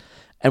Bart.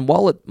 And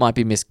while it might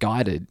be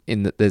misguided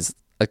in that there's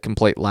a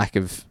complete lack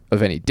of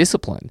any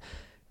discipline,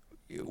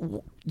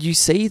 you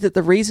see that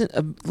the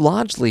reason,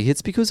 largely,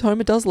 it's because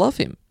Homer does love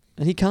him.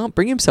 And he can't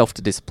bring himself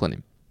to discipline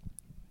him.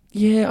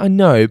 Yeah, I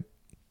know.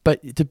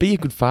 But to be a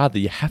good father,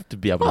 you have to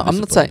be able to I'm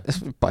not discipline.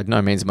 saying, by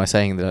no means am I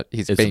saying that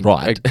he's It's being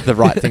right. the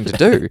right thing to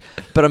do.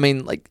 But I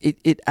mean, like,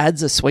 it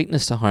adds a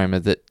sweetness to Homer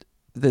that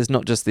there's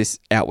not just this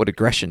outward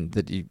aggression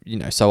that you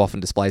know so often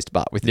displays to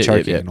Bart with the Yeah,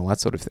 choking yeah. and all that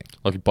sort of thing.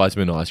 Like he buys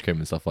him an ice cream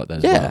and stuff like that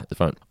as Yeah. well at the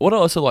front. What I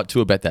also like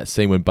too about that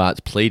scene when Bart's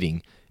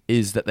pleading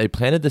is that they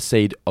planted the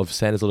seed of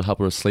Santa's little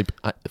helper asleep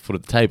at the foot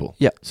of the table.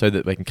 Yeah. So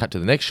that they can cut to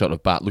the next shot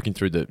of Bart looking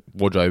through the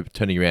wardrobe,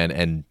 turning around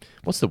and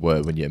what's the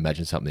word when you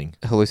imagine something?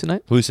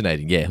 Hallucinate?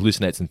 Hallucinating, yeah.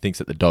 Hallucinates and thinks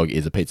that the dog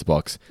is a pizza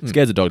box.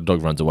 Scares the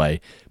dog runs away.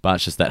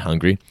 Bart's just that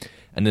hungry.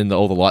 And then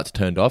all the lights are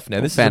turned off.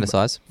 Now this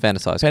Fantasize.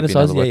 Fantasize. could be Fantasize,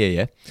 another word.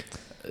 yeah.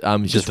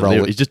 He's Just just, roll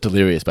it. he's just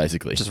delirious,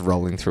 basically. Just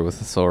rolling through a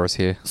thesaurus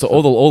here. So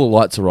all the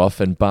lights are off,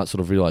 and Bart sort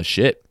of realised,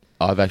 shit,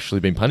 I've actually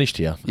been punished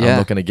here. Yeah. I'm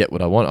not going to get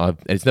what I want. And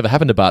it's never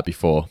happened to Bart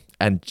before.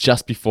 And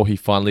just before he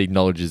finally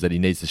acknowledges that he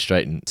needs to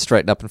straighten,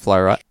 Straighten up and fly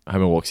right.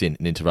 Homer walks in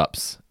and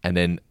interrupts. And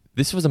then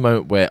this was a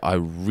moment where I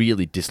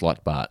really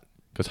disliked Bart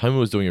because Homer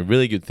was doing a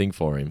really good thing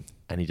for him,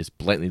 and he just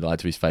blatantly lied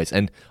to his face.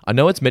 And I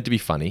know it's meant to be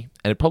funny,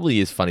 and it probably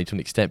is funny to an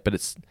extent, but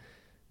it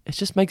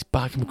just makes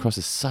Bart come across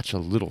as such a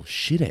little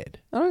shithead.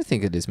 I don't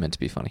think it is meant to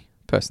be funny,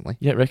 personally.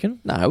 Yeah, reckon?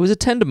 No, it was a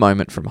tender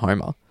moment from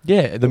Homer.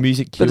 Yeah, the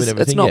music cue But and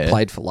everything. it's not yeah.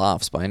 played for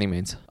laughs by any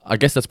means. I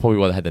guess that's probably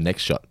why they had the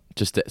next shot,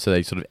 so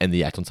they sort of end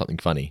the act on something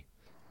funny.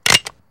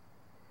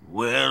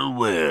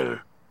 Well,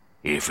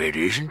 if it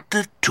isn't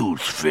the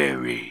Tooth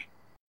Fairy.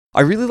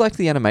 I really like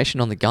the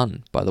animation on the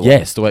gun, by the way.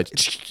 Yes, the way the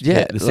sound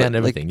and like-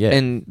 everything, yeah.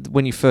 And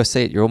when you first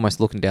see it, you're almost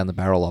looking down the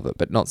barrel of it,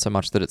 but not so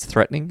much that it's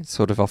threatening. It's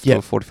sort of off to Yeah.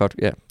 a 45.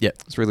 Yeah. Yeah.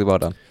 It's really well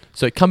done.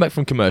 So come back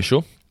from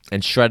commercial,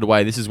 and straight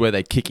away, this is where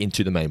they kick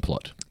into the main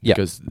plot. Yeah.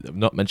 Because they've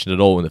not mentioned at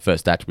all in the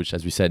first act, which,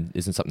 as we said,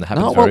 isn't something that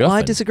happens No, very well,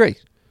 often. I disagree.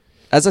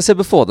 As I said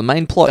before, the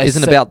main plot They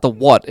isn't said- about the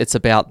what, it's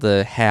about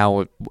the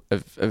how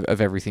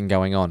of everything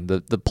going on.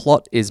 The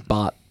plot is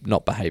Bart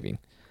not behaving.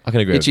 I can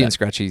agree Itchy with and that.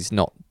 Scratchy's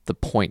not the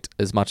point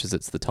as much as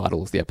it's the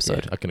title of the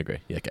episode. Yeah, I can agree.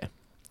 Yeah, okay.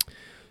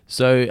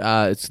 So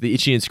it's the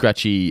Itchy and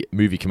Scratchy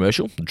movie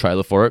commercial, the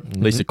trailer for it.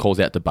 Mm-hmm. Lisa calls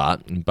out to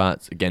Bart, and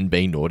Bart's again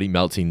being naughty,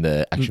 melting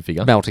the action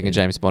figure Melting a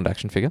James Bond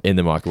action figure. in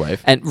the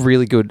microwave. And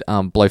really good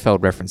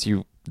Blofeld reference.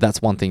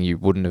 That's one thing you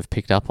wouldn't have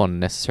picked up on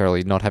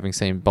necessarily, not having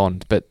seen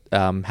Bond, but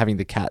having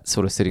the cat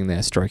sort of sitting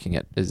there stroking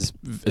it is...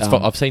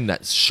 I've seen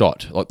that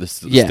shot, like the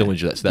Yeah. still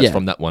image. That's Yeah.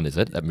 from that one, is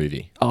it? That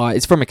movie.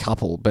 It's from a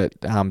couple, but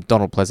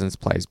Donald Pleasance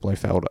plays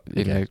Blofeld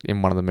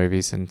in one of the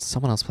movies, and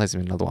someone else plays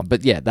him in another one.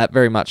 But yeah, that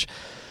very much...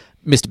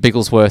 Mr.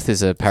 Bigglesworth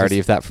is a parody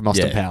of that from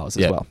Austin Powers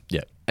as well.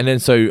 Yeah. And then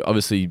so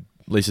obviously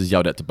Lisa's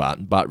yelled out to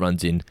Bart. Bart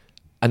runs in.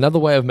 Another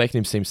way of making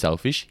him seem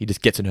selfish, he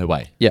just gets in her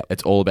way. Yeah.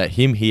 It's all about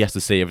him. He has to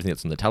see everything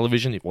that's on the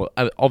television. Well,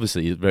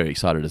 obviously he's very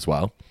excited as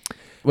well.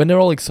 When they're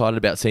all excited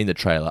about seeing the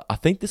trailer, I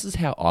think this is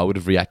how I would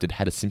have reacted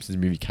had a Simpsons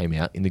movie came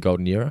out in the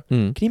golden era.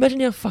 Can you imagine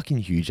how fucking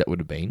huge that would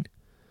have been?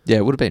 Yeah,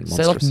 it would have been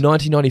Say like monstrous.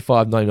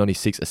 1995,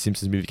 1996, a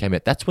Simpsons movie came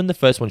out. That's when the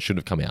first one should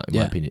have come out, in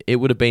my Yeah. opinion. It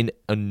would have been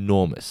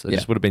enormous. It Yeah.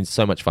 just would have been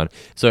so much fun.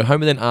 So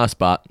Homer then asks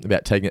Bart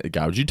about taking out the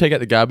garbage. You take out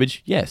the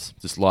garbage? Yes.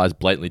 Just lies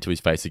blatantly to his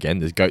face again.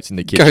 There's goats in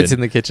the kitchen. Goats in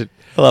the kitchen.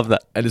 I love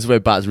that. And this is where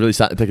Bart's really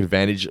starting to take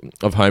advantage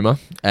of Homer.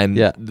 And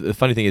Yeah. the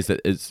funny thing is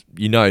that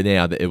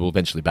now that it will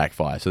eventually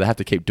backfire. So they have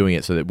to keep doing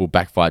it so that it will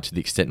backfire to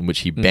the extent in which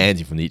he bans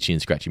him from the Itchy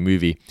and Scratchy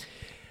movie.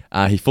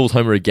 He fools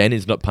Homer again.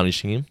 He's not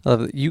punishing him. I love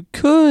that. You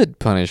could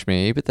punish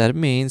me, but that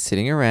means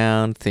sitting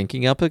around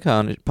thinking up a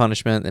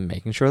punishment and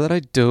making sure that I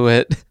do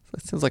it.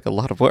 That sounds like a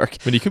lot of work.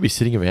 When you could be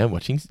sitting around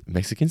watching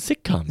Mexican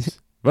sitcoms.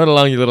 Run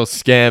along, you little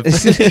scamp.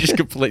 Just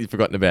completely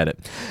forgotten about it.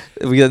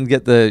 We then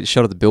get the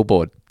shot of the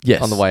billboard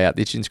Yes. on the way out,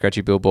 the Itchy and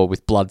Scratchy billboard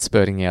with blood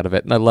spurting out of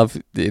it. And I love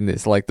in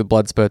this, like the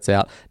blood spurts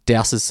out,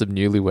 douses some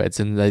newlyweds,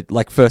 and they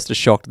like first are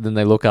shocked, and then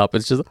they look up.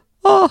 It's just,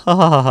 ha ha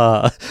ha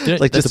ha. Do you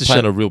know, Like that's just a a play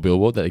on shot. a real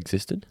billboard that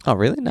existed? Oh,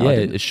 really? No, I yeah,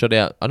 didn't. it shot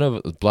out. I know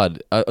it was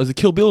blood. Was it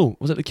Kill Bill?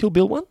 Was it the Kill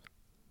Bill one?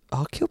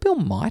 Oh, Kill Bill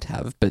might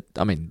have, but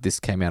I mean, this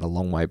came out a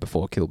long way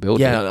before Kill Bill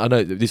did. Yeah, I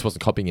know that this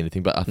wasn't copying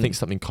anything, but I think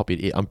something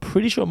copied it. I'm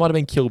pretty sure it might have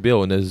been Kill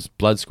Bill, and there's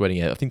blood squirting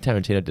out. I think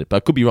Tarantino did it, but I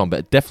could be wrong.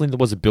 But definitely there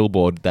was a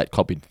billboard that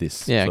copied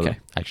this. Yeah, sort of okay.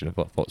 action. I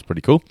thought it was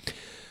pretty cool.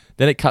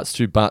 Then it cuts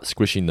to Bart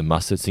squishing the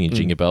mustard, singing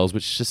Jingle Bells,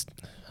 which is just,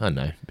 I don't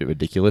know, a bit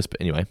ridiculous.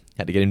 But anyway,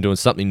 had to get him doing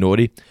something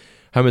naughty.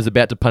 Homer's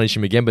about to punish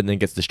him again, but then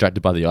gets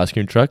distracted by the ice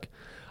cream truck.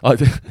 Oh,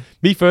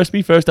 me first,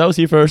 I was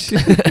here first.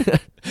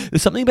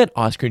 There's something about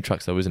ice cream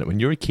trucks, though, isn't it? When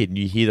you're a kid and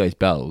you hear those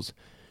bells,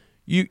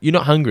 you're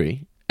not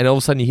hungry, and all of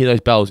a sudden you hear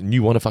those bells and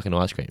you want a fucking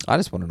ice cream. I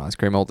just want an ice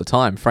cream all the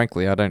time.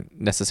 Frankly, I don't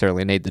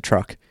necessarily need the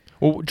truck.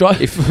 Well,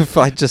 drive. If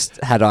I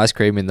just had ice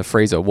cream in the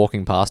freezer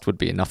walking past would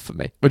be enough for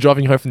me. We're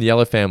driving home from the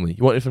Yellow family.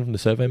 You want anything from the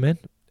survey, man?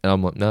 And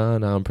I'm like, no,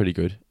 I'm pretty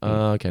good.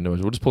 Okay, no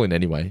worries. We'll just pull in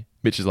anyway.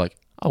 Mitch is like,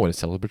 I want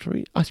a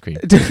celebratory ice cream.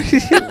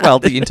 Well,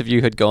 the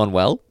interview had gone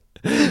well.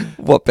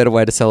 What better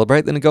way to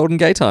celebrate than a Golden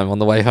Gay Time on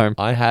the way home?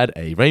 I had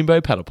a rainbow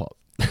paddle pop.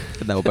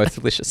 and they were both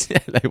delicious. Yeah,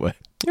 they were.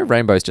 Yeah,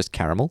 rainbow's just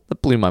caramel.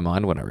 That blew my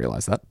mind when I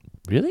realised that.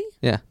 Really?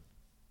 Yeah.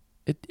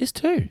 It is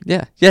too.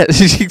 Yeah.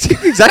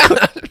 Exactly.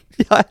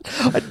 Yeah,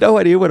 I had no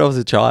idea when I was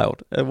a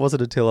child. It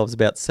wasn't until I was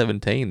about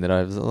 17 that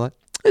I was like,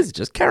 this is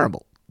just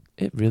caramel.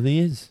 It really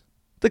is.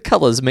 The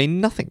colours mean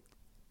nothing.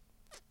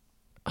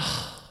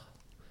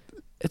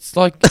 It's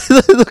like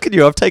Look at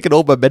you. I've taken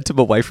all momentum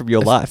away from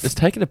your life. it's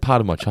taken a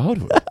part of my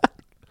childhood.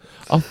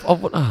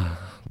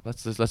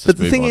 Let's just But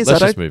the move thing on. is, Let's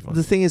just move on.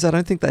 the thing is, I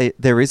don't think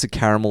there is a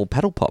caramel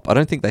paddle pop. I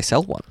don't think they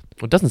sell one.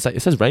 Well, it doesn't say.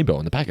 It says rainbow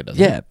on the packet,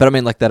 doesn't Yeah, it? but I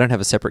mean, like, they don't have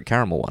a separate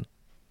caramel one.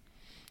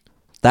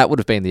 That would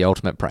have been the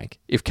ultimate prank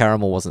if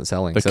caramel wasn't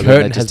selling. The then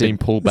curtain they just has did- been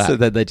pulled back. So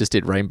then they just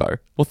did rainbow.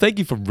 Well, thank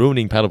you for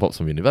ruining paddle pops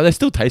for me. But they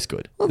still taste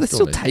good. Well, they're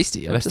still nice.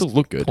 tasty. And I they still just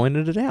look good.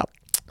 Pointed it out.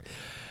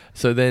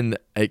 So then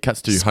it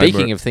cuts to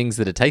Speaking Homer. of things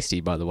that are tasty,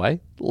 by the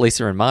way,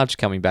 Lisa and Marge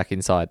coming back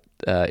inside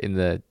in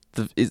the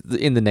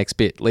next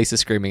bit. Lisa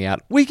screaming out,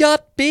 "We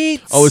got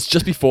beets!" Oh, it's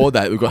just before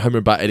that. We've got Homer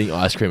and Bart eating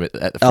ice cream at the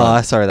front.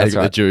 Oh, sorry, And that's he's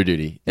got right. the jury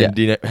duty. Yeah. And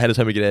do you know, how does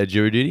Homer get out of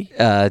jury duty?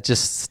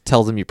 Just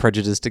tell them you're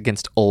prejudiced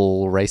against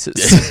all races.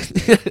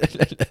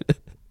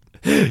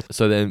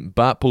 So then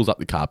Bart pulls up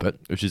the carpet,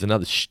 which is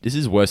another. This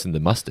is worse than the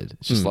mustard.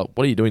 It's just like,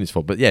 what are you doing this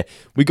for? But yeah,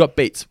 we got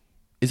beets.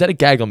 Is that a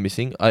gag I'm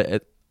missing? I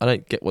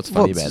don't get what's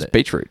funny Well, it's about just it.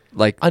 beetroot.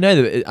 Like, I know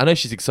that. I know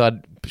she's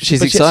excited. she's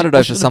but excited she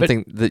over shouldn't have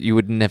something that you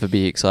would never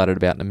be excited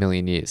about in a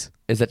million years.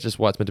 Is that just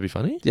why it's meant to be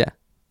funny? Yeah,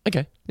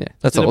 Okay. yeah.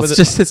 That's I don't all. know It's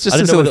whether- just I this don't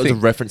know sort whether of it was thing.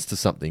 a reference to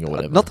something or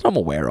whatever. Not that I'm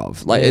aware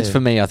of. Like, it's Yeah. for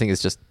me. I think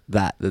it's just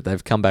that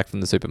they've come back from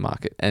the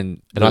supermarket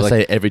and And I they're like,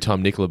 say it every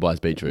time Nicola buys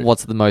beetroot.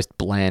 what's the most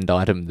bland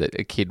item that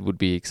a kid would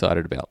be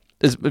excited about?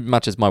 As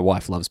much as my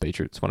wife loves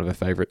beetroot, it's one of her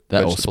favourite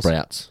That or vegetables.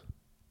 sprouts.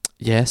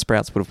 Yeah,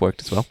 sprouts would have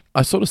worked as well.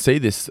 I sort of see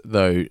this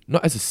though,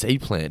 not as a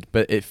seed plant,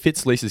 but it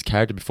fits Lisa's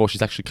character before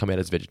she's actually come out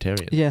as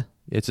vegetarian. Yeah.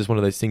 It's just one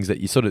of those things that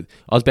you sort of.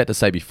 I was about to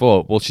say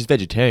before, well, she's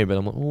vegetarian, but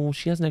I'm like, oh,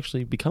 she hasn't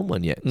actually become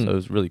one yet. So it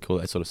was really cool.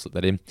 They sort of slipped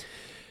that in.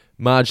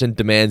 Marge then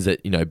demands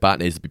that Bart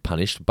needs to be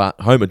punished. But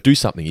Homer, do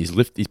something. He's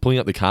pulling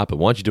up the carpet.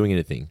 Why aren't you doing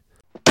anything?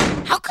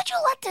 How could you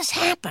let this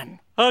happen?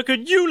 How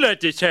could you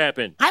let this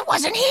happen? I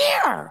wasn't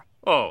here.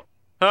 Oh,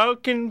 how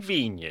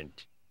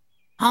convenient.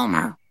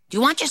 Homer, do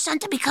you want your son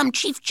to become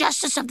Chief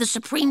Justice of the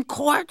Supreme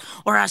Court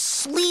or a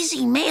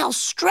sleazy male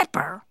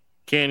stripper?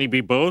 Can he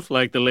be both,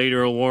 like the late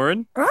Earl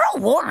Warren? Earl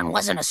Warren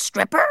wasn't a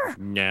stripper.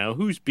 Now,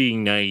 who's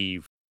being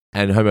naive?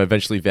 And Homer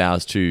eventually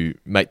vows to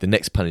make the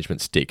next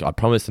punishment stick. I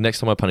promise the next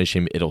time I punish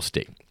him, it'll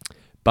stick.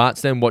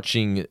 Bart's then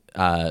watching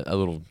a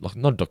little, like,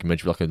 not a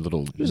documentary, like a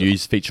little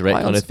news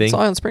featurette kind of thing. It's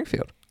Ion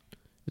Springfield.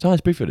 It's Iron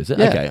Springfield, is it?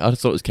 Yeah. Okay, I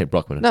just thought it was Kent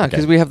Brockman. No,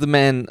 because we have the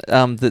man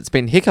that's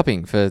been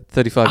hiccuping for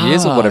 35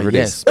 years or whatever it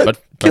is.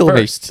 But Kill me.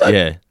 first,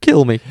 yeah.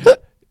 Kill me.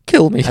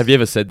 Kill me. Have you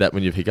ever said that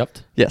when you've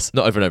hiccuped? Yes.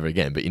 Not over and over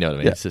again, but you know what I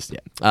mean. Yeah. It's just,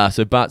 yeah.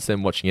 So Bart's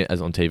then watching it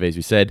as on TV, as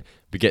we said.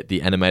 We get the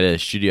animator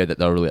studio that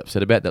they were really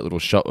upset about, that little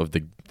shot of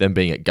them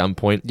being at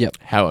gunpoint. Yep.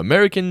 How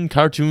American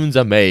cartoons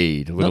are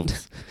made. Little,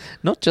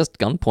 Not just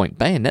gunpoint,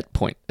 bayonet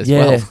point as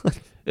yeah. well.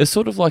 It's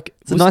sort of like...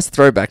 It's a nice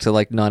throwback to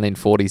like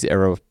 1940s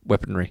era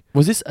weaponry.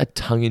 Was this a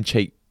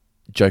tongue-in-cheek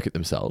joke at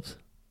themselves?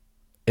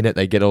 In that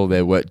they get all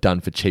their work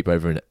done for cheap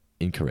over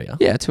in Korea?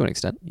 Yeah, to an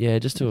extent. Yeah,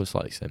 just to a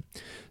slight extent.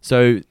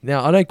 So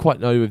now I don't quite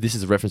know if this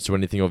is a reference to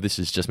anything or if this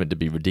is just meant to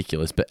be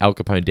ridiculous, but Al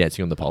Capone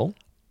dancing on the pole.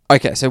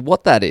 Okay, so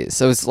what that is,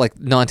 so it's like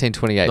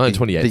 1928.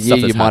 1928, The stuff year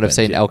you that's might have happened,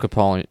 seen yeah.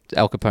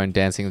 Al Capone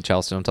dancing in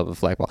Charleston on top of a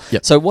flagpole.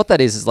 Yep. So what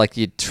that is like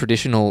your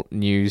traditional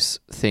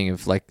news thing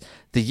of like,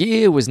 the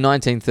year was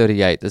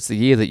 1938. That's the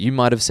year that you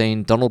might have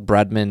seen Donald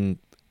Bradman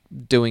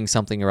doing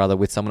something or other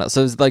with someone else.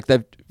 So it's like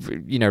they've,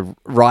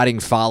 riding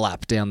Phar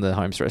Lap down the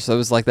home stretch. So it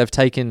was like they've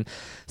taken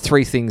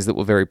three things that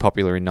were very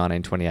popular in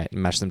 1928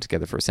 and mashed them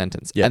together for a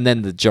sentence. Yep. And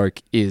then the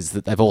joke is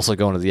that they've also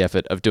gone to the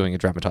effort of doing a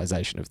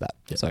dramatization of that.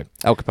 Yep. So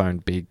Al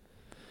Capone, big.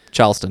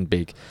 Charleston,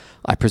 big.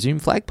 I presume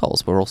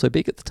flagpoles were also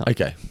big at the time.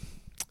 Okay.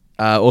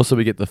 Also,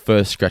 we get the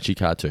first Scratchy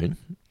cartoon,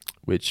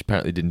 which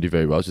apparently didn't do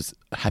very well. It's just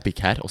a Happy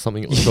Cat or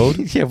something it was called.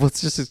 Yeah, well, it's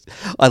just...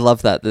 I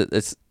love that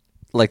it's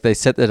like they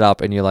set that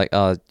up and you're like,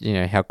 oh,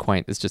 how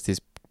quaint. It's just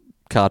this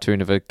cartoon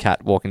of a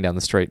cat walking down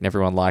the street and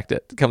everyone liked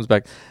it. It comes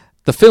back.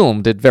 The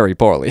film did very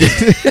poorly.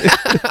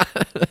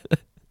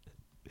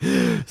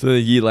 So a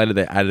year later,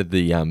 they added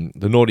the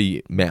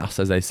naughty mouse,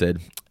 as they said,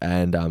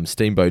 and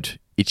Steamboat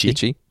Itchy.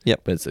 Itchy.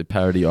 Yep. But it's a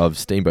parody of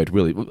Steamboat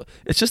Willie.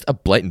 It's just a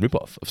blatant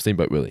ripoff of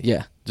Steamboat Willie.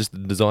 Yeah. Just the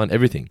design,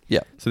 everything. Yeah.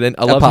 So then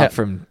I love Apart how,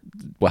 from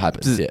what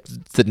happens. Yeah.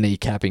 the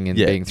kneecapping and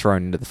Yeah. being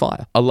thrown into the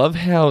fire. I love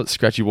how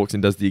Scratchy walks in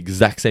and does the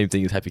exact same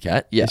thing as Happy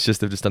Cat. Yeah. It's just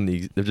they've just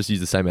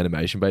used the same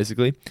animation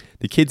basically.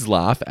 The kids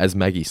laugh as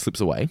Maggie slips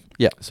away.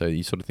 Yeah. So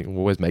you sort of think,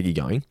 well, where's Maggie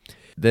going?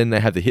 Then they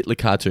have the Hitler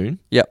cartoon.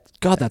 Yep.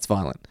 God, that's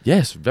violent.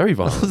 Yes, very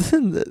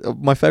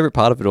violent. My favourite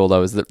part of it all,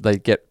 though, is that they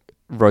get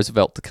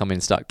Roosevelt to come in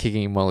and start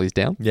kicking him while he's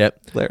down.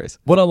 Yep. Hilarious.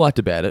 What I liked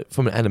about it,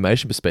 from an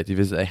animation perspective,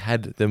 is that they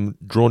had them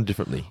drawn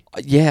differently.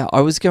 Yeah,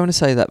 I was going to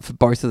say that for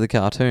both of the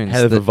cartoons.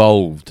 How they've that-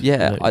 evolved.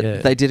 Yeah, You know,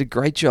 they did a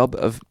great job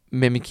of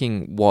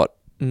mimicking what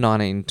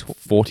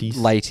 40s,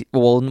 late,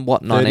 well,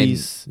 what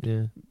 30s.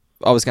 Yeah.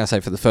 I was going to say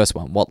for the first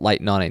one, what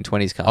late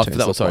 1920s cartoons for that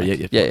one, look sorry,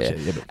 like. yeah.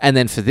 But- And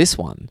then for this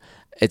one,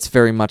 it's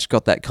very much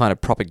got that kind of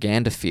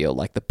propaganda feel,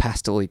 like the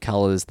pastel-y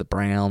colours, the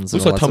browns.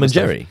 Looks all like that Tom and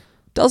sort of stuff. Jerry.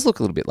 Does look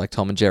a little bit like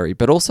Tom and Jerry,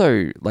 but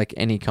also like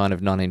any kind of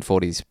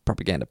 1940s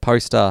propaganda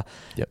poster.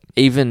 Yep.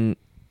 Even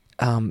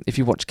if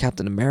you watch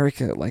Captain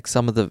America, like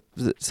some of the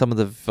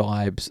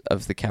vibes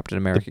of the Captain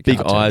America The big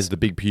cartoons. eyes, the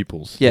big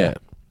pupils. Yeah.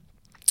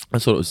 I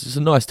thought it was just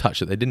a nice touch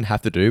that they didn't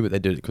have to do, but they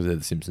did it because they're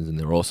the Simpsons and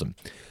they're awesome.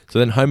 So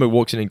then Homer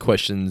walks in and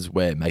questions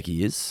where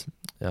Maggie is.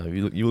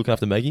 You looking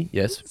after Maggie?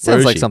 Yes. Where Sounds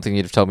is like she? something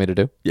you'd have told me to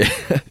do. Yeah.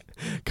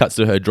 Cuts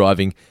to her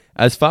driving.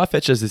 As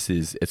far-fetched as this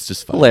is, it's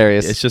just funny.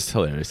 Hilarious. It's just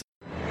hilarious.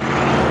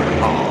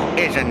 Oh,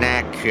 isn't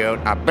that cute?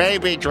 A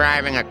baby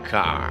driving a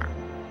car.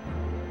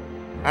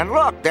 And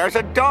look, there's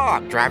a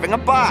dog driving a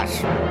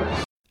bus.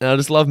 And I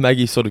just love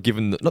Maggie sort of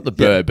giving, not the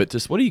bird, but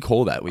just, what do you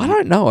call that? I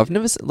don't know. I've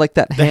never like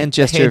that hand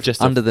gesture, hand of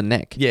gesture. under the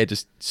neck. Yeah,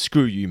 just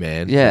screw you,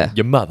 man. Yeah.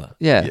 Your mother.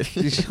 Yeah,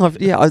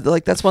 yeah.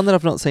 Like that's one that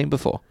I've not seen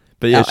before.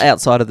 But yeah,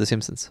 Outside of The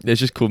Simpsons,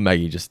 it's just cool.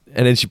 Maggie just,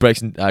 and then she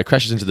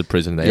crashes into the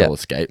prison. They all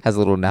escape. has a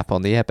little nap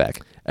on the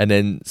airbag. And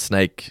then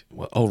Snake,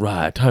 all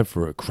right, time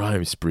for a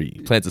crime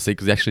spree. Plants a seed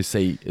because they actually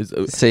see.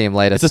 See him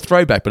later. It's a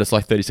throwback, but it's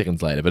like 30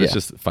 seconds later. But it's Yeah.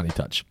 just a funny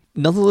touch.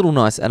 Another little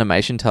nice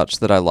animation touch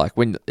that I like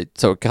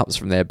so it comes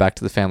from there back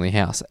to the family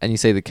house, and you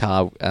see the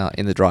car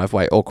in the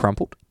driveway all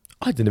crumpled.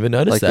 I didn't even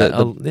notice Like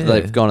that.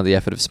 they've gone to the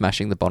effort of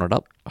smashing the bonnet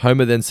up.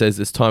 Homer then says,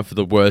 "It's time for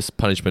the worst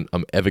punishment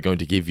I'm ever going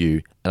to give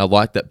you." And I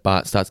like that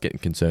Bart starts getting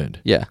concerned.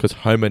 Yeah. Because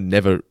Homer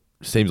never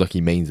seems like he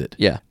means it.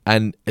 Yeah,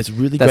 And it's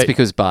really that's great.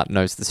 because Bart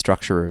knows the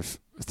structure of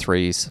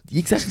threes.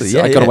 Exactly. So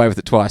Yeah, I got yeah. away with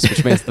it twice,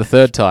 which means the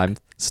third time,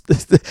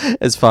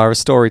 as far as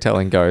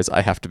storytelling goes,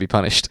 I have to be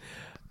punished.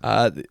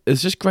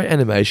 It's just great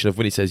animation of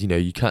when he says,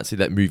 you can't see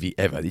that movie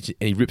ever. And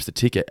he rips the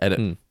ticket and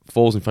it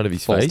falls in front of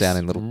his Falls face. down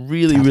in little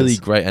really, tatters. really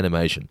great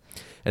animation.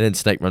 And then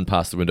Snake run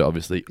past the window,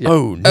 obviously. Yeah.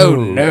 Oh, no. Oh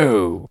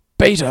no,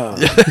 beta.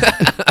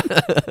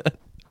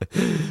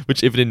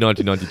 Which even in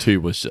 1992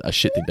 was a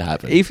shit thing to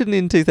happen. Even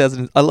in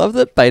 2000, I love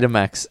that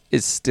Betamax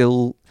is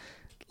still,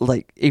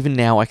 like, even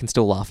now I can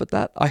still laugh at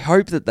that. I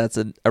hope that that's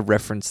a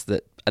reference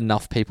that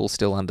enough people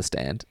still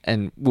understand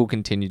and will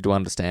continue to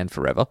understand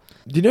forever.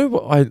 Do you know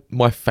what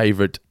my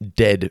favourite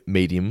dead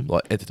medium,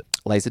 like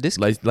Laserdisc?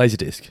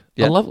 Laserdisc?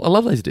 Yeah. I love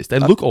Laserdisc. They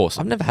look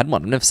awesome. I've never had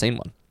one. I've never seen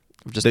one.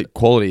 I've just The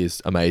quality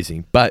is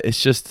amazing, but it's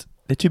just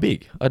they're too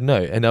big. I don't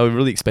know, and they were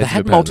really they expensive.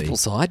 had apparently. multiple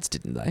sides,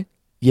 didn't they?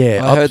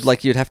 Yeah, I heard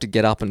like you'd have to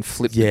get up and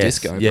flip the Yes,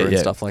 disc over yeah, and yeah.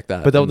 stuff like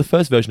that. But they were the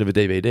first version of a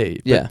DVD.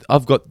 But Yeah.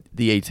 I've got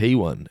the ET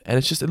one, and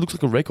it looks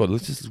like a record.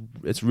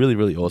 It's really,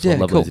 really awesome. Yeah, I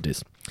love cool.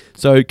 Laserdisc.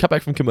 So cut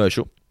back from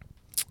commercial,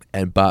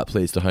 and Bart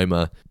pleads to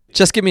Homer,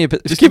 just give me a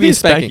bit. Just give me a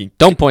spanking.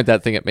 Don't point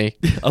that thing at me.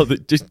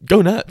 just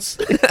go nuts.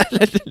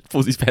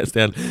 Pulls his pants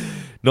down.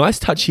 Nice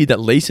touch here that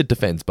Lisa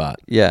defends Bart.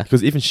 Yeah.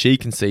 Because even she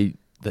can see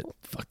that,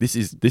 fuck, this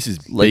is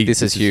Like, big.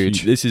 this is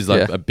huge. This is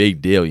like Yeah. a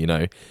big deal,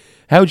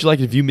 How would you like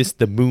it if you missed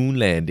the moon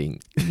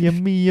landing?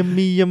 Yummy,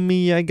 yummy,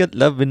 yummy. I got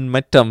love in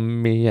my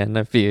tummy, and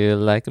I feel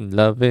like I'm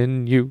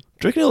loving you. Do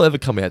you reckon it'll ever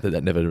come out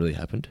that never really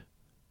happened?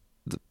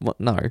 What?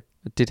 No,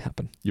 it did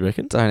happen. You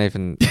reckon? Don't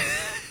even.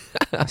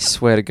 I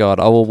swear to God,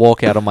 I will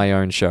walk out on my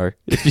own show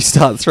if you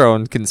start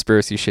throwing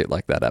conspiracy shit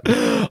like that at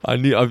me. I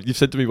knew. You've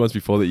said to me once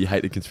before that you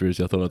hate the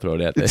conspiracy. I thought I'd throw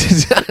it out there.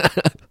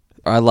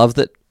 I love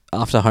that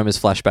after Homer's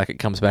flashback, it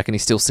comes back and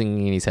he's still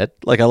singing in his head.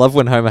 Like, I love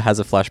when Homer has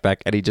a flashback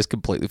and he just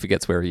completely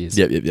forgets where he is.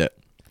 Yep.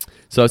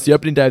 So it's the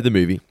opening day of the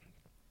movie.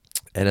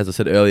 And as I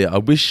said earlier, I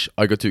wish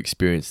I got to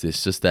experience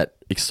this, just that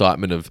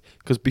excitement of,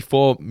 because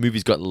before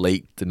movies got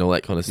leaked and all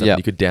that kind of stuff, Yep. and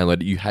you could download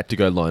it, you had to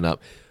go line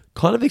up.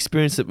 Kind of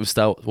experienced it with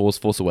Star Wars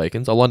Force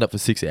Awakens. I lined up for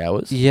 6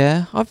 hours.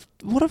 Yeah,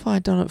 what have I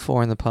done it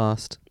for in the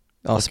past?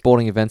 Oh,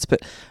 sporting events,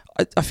 but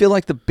I feel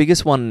like the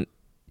biggest one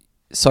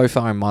so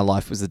far in my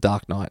life was The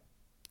Dark Knight.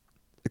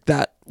 Like,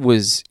 that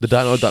was The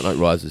Dark Knight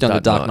Rises. no, The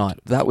Dark Knight.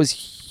 That was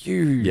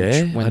huge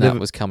when that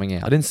was coming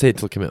out. I didn't see it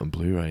till it came out on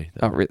Blu-ray.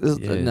 Oh,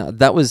 really? Yeah. No,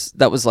 that was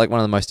like one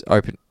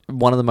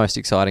of the most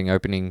exciting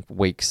opening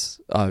weeks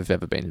I've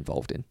ever been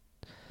involved in.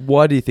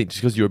 Why do you think?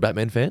 Just because you're a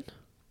Batman fan?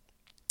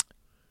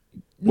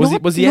 Was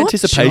the Not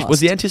anticipation? Was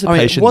the just.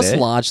 anticipation it was there?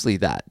 largely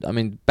that. I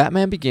mean,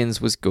 Batman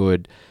Begins was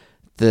good.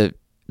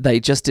 They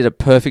just did a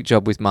perfect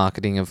job with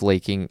marketing of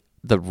leaking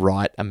the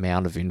right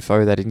amount of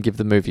info. They didn't give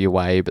the movie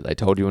away, but they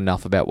told you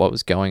enough about what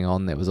was going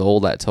on. There was all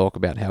that talk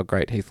about how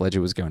great Heath Ledger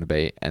was going to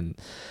be, and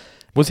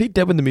Was he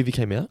dead when the movie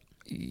came out?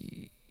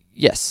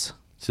 yes,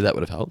 So that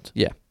would have helped.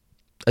 yeah.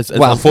 As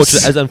Well-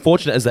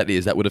 unfortunate as that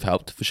is, that would have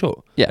helped for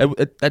sure. Yeah.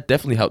 That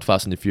definitely helped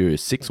Fast and the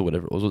Furious 6 or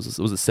whatever it was.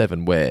 Was it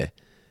 7 where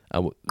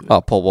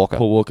Paul Walker.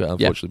 Paul Walker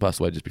unfortunately passed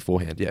away just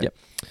beforehand? Yeah. Yep.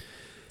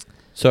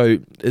 So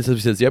as we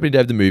said, it's the opening day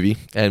of the movie,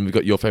 and we've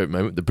got your favorite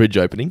moment, the bridge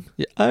opening,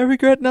 Yeah, I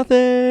regret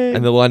nothing.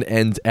 and the line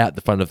ends out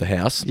the front of the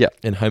house. Yep.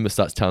 And Homer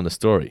starts telling the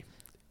story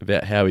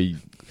about how he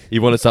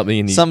wanted something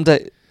and he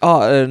Someday.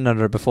 Oh,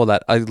 no, before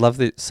that, I love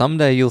that.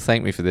 Someday you'll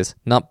thank me for this.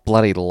 Not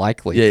bloody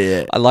likely.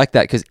 Yeah. I like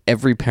that because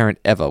every parent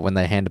ever, when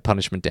they hand a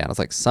punishment down, it's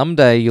like,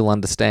 someday you'll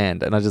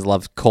understand. And I just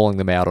love calling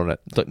them out on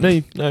it. It's like, no,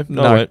 I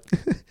No. won't.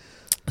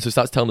 So he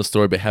starts telling the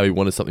story about how he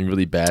wanted something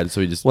really bad,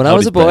 so he just... When I held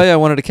was his a boy, breath. I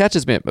wanted a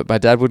catcher's mitt, but my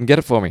dad wouldn't get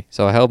it for me.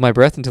 So I held my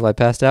breath until I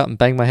passed out and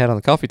banged my head on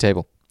the coffee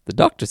table. The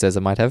doctor says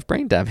I might have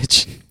brain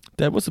damage.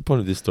 Dad, what's the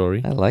point of this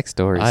story? I like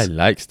stories. I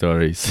like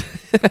stories.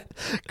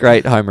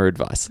 Great Homer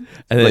advice.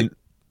 And then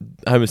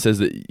Homer says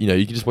that, you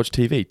can just watch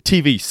TV.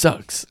 TV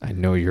sucks. I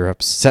know you're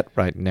upset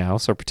right now,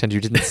 so pretend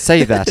you didn't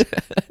say that.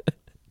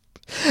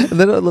 And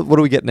then what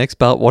do we get next?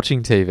 Bart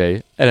watching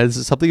TV. And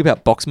it's something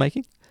about box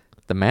making.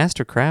 The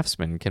master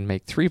craftsman can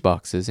make 3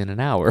 boxes in an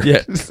hour.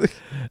 Yeah.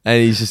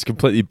 And he's just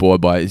completely bored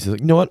by it. He's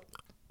like, you know what?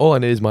 All I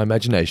need is my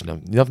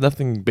imagination. You have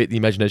nothing beat the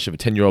imagination of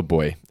a 10-year-old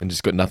boy and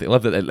just got nothing. I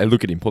love that they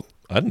look at him.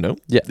 I don't know.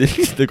 Yeah.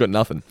 They've got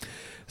nothing.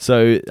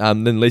 So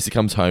then Lisa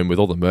comes home with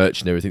all the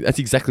merch and everything. That's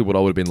exactly what I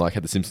would have been like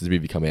had the Simpsons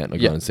movie come out and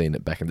I'd gone and seen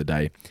it back in the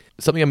day.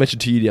 Something I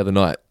mentioned to you the other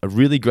night. A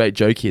really great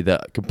joke here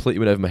that completely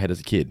went over my head as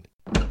a kid.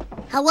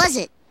 How was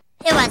it?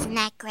 It wasn't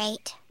that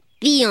great.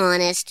 Be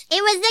honest. It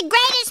was the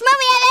greatest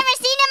movie I've ever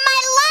seen in my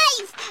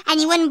life!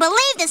 And you wouldn't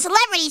believe the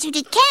celebrities who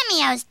did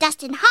cameos.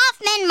 Dustin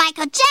Hoffman,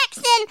 Michael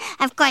Jackson.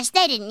 Of course,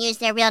 they didn't use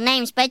their real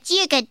names, but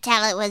you could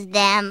tell it was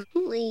them.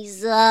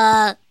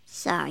 Lisa.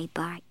 Sorry,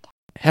 Bart.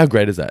 How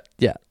great is that?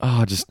 Yeah.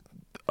 Oh, just...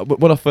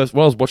 When I was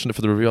watching it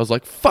for the review, I was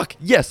like, fuck,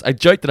 yes, a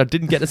joke that I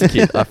didn't get as a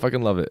kid. I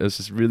fucking love it. It's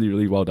just really,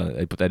 really well done.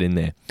 They put that in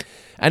there.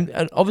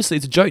 And obviously,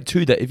 it's a joke,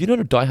 too, that if you're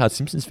not a diehard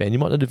Simpsons fan, you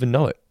might not even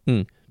know it.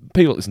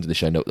 People that listen to the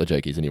show know what the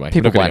joke is anyway.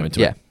 People We're not won't,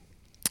 gonna go into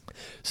it.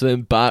 So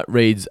then Bart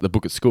reads the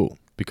book at school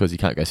because he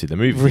can't go see the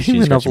movie.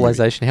 Reading the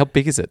novelisation, how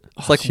big is it?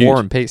 It's like huge. War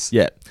and Peace.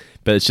 Yeah,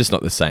 but it's just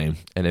not the same.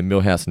 And then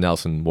Milhouse and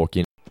Nelson walk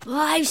in. Well,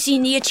 I've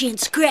seen the Itchy and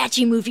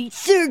Scratchy movie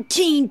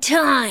 13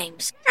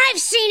 times. I've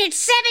seen it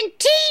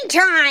 17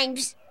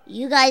 times.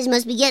 You guys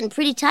must be getting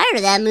pretty tired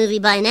of that movie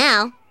by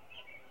now.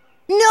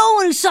 No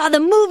one who saw the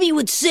movie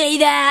would say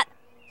that.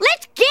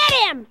 Let's get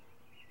him!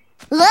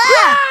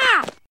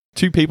 Ah!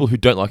 Two people who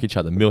don't like each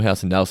other,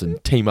 Milhouse and Nelson,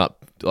 team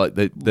up. Like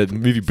the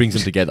movie brings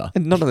them together.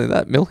 And not only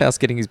that, Milhouse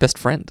getting his best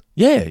friend.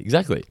 Yeah,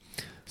 exactly.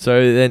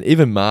 So then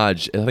even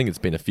Marge, I think it's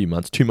been a few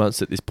months, 2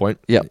 months at this point.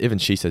 Yeah. Even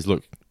she says,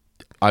 look,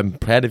 I'm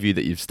proud of you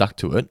that you've stuck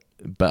to it,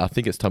 but I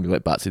think it's time you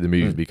let Bart see the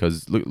movie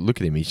because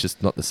look at him. He's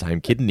just not the same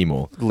kid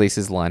anymore.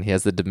 Lisa's line, he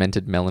has the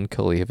demented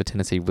melancholy of a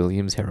Tennessee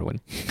Williams heroine.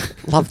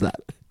 Love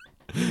that.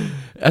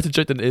 That's a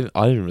joke that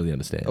I didn't really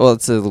understand. Well,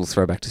 it's a little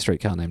throwback to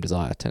Streetcar Named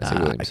Desire. Tennessee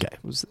Williams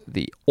was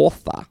the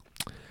author.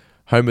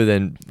 Homer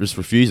then just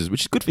refuses,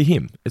 which is good for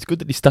him. It's good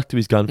that he stuck to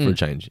his gun for a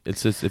change.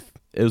 It's just it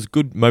was a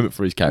good moment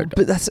for his character.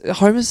 But that's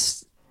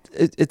Homer's.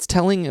 It's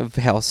telling of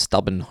how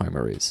stubborn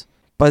Homer is.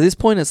 By this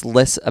point, it's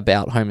less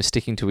about Homer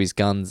sticking to his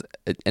guns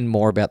and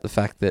more about the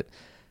fact that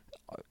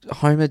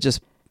Homer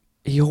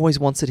he always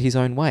wants it his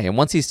own way. And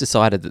once he's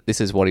decided that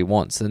this is what he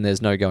wants, then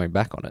there's no going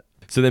back on it.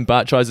 So then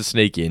Bart tries to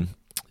sneak in.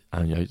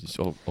 Just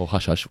all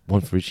hush hush,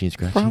 one for Itchy and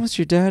Scratchy. Promised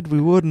your dad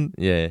we wouldn't.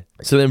 Yeah.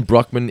 So then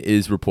Brockman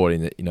is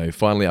reporting that,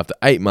 finally after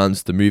 8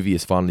 months, the movie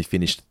is finally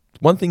finished.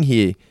 One thing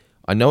here,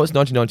 I know it's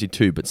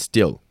 1992, but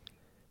still,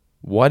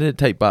 why did it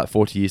take Bart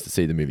 40 years to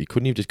see the movie?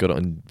 Couldn't he have just got it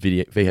on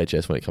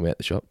VHS when it came out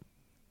the shop?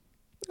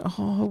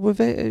 Oh,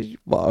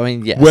 well, I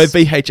mean, yes. Were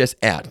VHS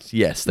out?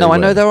 Yes. I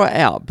know they were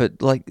out,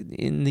 but like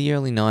in the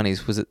early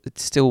 90s, it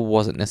still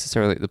wasn't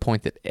necessarily at the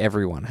point that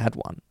everyone had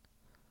one.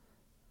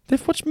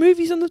 They've watched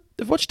movies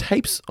they've watched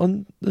tapes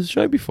on the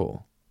show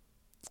before.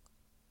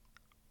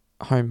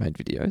 Homemade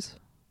videos.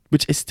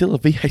 Which is still a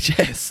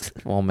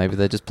VHS. Well, maybe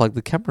they just plugged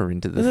the camera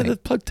into the thing.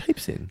 They've plugged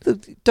tapes in.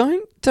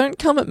 Don't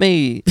come at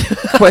me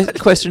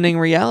questioning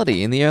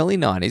reality. In the early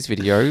 90s,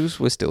 videos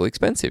were still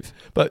expensive.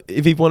 But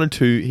if he wanted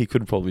to, he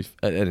could probably...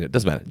 it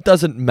doesn't matter. It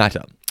doesn't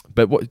matter.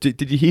 But what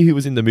did you hear who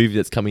was in the movie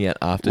that's coming out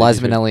after?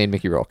 Liza Minnelli and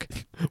Mickey Rourke.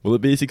 Will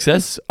it be a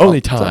success? Only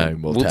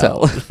time will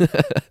tell.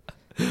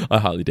 I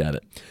highly doubt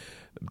it.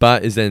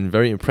 Bart is then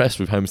very impressed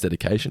with Homer's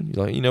dedication. He's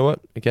like, you know what?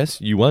 I guess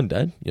you won,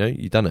 Dad.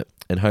 You've done it.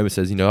 And Homer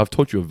says, I've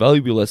taught you a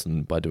valuable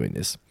lesson by doing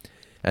this.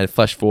 And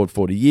flash forward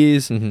 40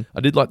 years. Mm-hmm. I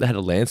did like they had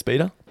a land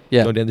speeder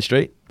going down the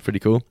street. Pretty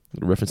cool.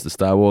 Little reference to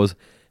Star Wars.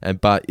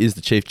 And Bart is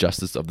the Chief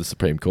Justice of the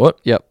Supreme Court.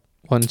 Yep.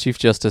 One Chief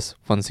Justice,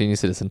 one senior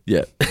citizen.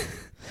 Yeah.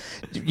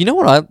 You know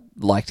what I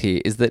liked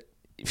here is that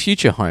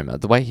future Homer,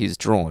 the way he's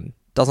drawn,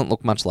 doesn't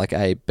look much like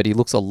Abe, but he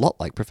looks a lot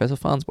like Professor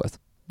Farnsworth.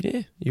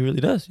 Yeah, he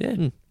really does. Yeah.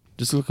 Mm.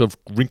 Just look like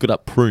a wrinkled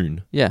up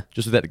prune. Yeah.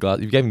 Just without the glass.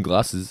 If you gave him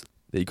glasses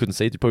that you couldn't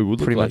see, it probably would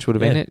look pretty like, much would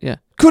have been it, yeah.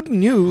 Good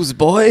news,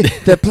 boy.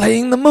 They're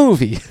playing the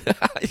movie.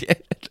 Yeah.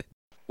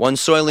 One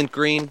Soylent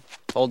Green.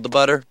 Hold the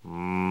butter.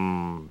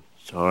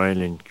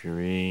 Soylent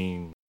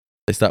Green.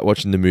 They start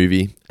watching the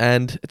movie,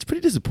 and it's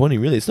pretty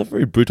disappointing, really. It's not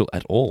very brutal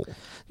at all.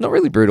 Not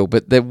really brutal,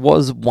 but there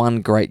was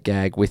one great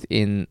gag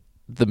within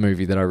the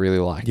movie that I really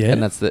liked. Yeah?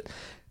 And that's that.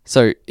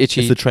 So,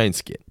 Itchy... It's the train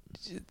skit.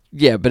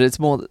 Yeah, but it's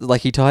more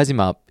like he ties him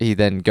up. He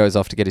then goes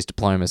off to get his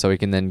diploma so he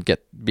can then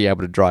be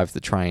able to drive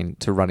the train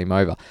to run him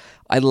over.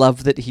 I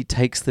love that he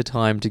takes the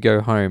time to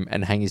go home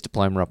and hang his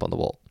diploma up on the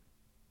wall.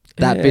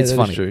 That bit's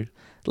funny. True.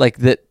 Like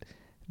that,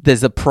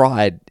 there's a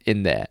pride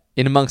in there.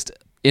 In amongst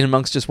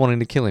just wanting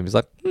to kill him. He's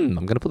like, I'm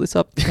going to put this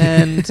up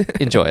and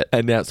enjoy it.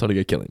 And now it's time to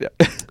go kill him.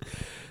 Yeah.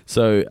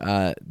 So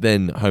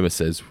then Homer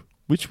says,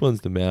 "Which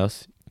one's the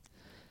mouse?"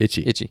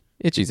 Itchy. Itchy.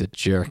 Itchy's a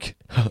jerk.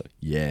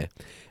 Yeah.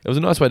 It was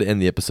a nice way to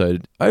end the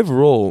episode.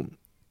 Overall,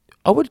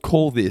 I would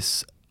call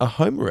this a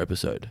Homer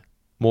episode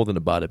more than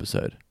a Bart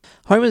episode.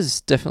 Homer's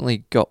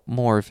definitely got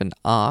more of an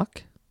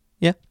arc.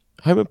 Yeah.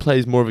 Homer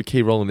plays more of a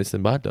key role in this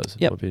than Bart does.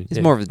 Yep. He's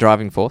more of the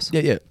driving force.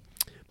 Yeah.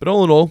 But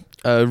all in all,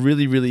 a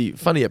really, really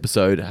funny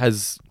episode.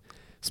 Has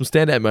some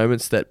standout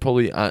moments that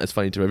probably aren't as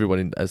funny to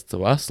everyone as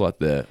to us, like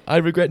the "I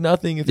regret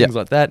nothing" and things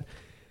like that.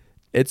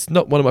 It's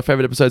not one of my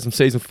favourite episodes from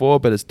season 4,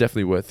 but it's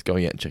definitely worth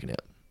going out and checking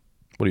out.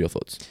 What are your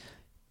thoughts?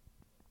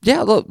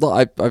 Yeah, look,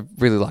 I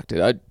really liked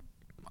it.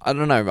 I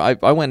don't know.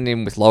 I went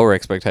in with lower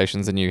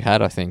expectations than you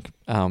had, I think.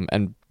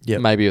 And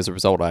maybe as a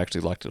result, I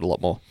actually liked it a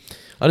lot more.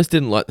 I just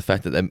didn't like the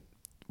fact that I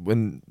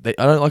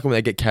don't like when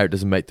they get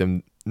characters and make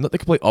them not the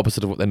complete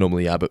opposite of what they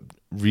normally are, but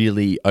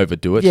really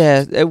overdo it.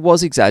 Yeah, it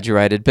was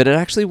exaggerated, but it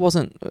actually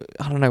wasn't.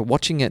 I don't know.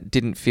 Watching it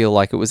didn't feel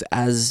like it was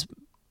as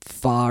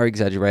far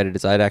exaggerated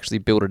as I'd actually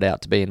built it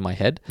out to be in my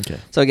head. Okay.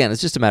 So again,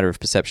 it's just a matter of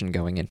perception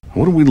going in.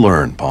 What did we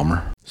learn,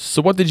 Palmer?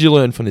 So what did you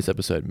learn from this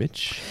episode,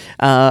 Mitch?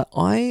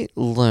 I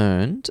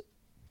learned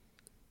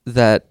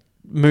that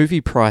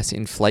movie price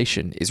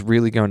inflation is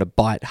really going to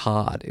bite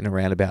hard in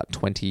around about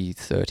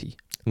 2030.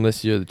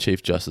 Unless you're the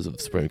Chief Justice of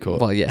the Supreme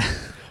Court. Well, yeah.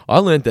 I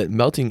learned that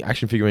melting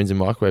action figurines in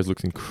microwaves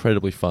looks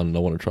incredibly fun, and I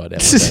want to try it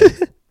out one day.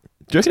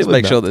 Just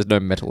make sure there's no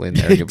metal in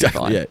there and you'll be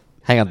fine. Yeah.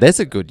 Hang on, there's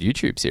a good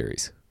YouTube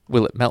series.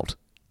 Will it melt?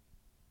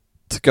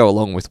 To go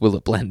along with Will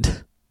it blend?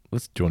 Do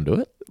you want to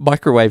do it?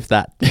 Microwave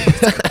that.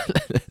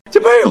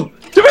 Jamil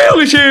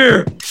is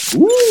here!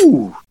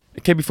 Ooh!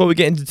 Okay, before we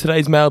get into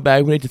today's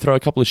mailbag, we need to throw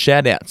a couple of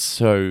shout-outs.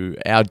 So,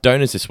 our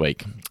donors this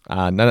week,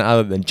 none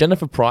other than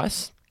Jennifer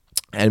Price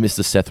and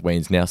Mr. Seth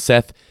Weens. Now,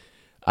 Seth,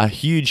 a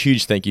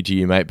huge thank you to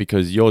you, mate,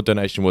 because your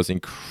donation was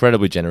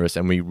incredibly generous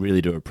and we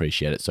really do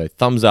appreciate it. So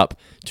thumbs up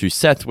to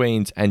Seth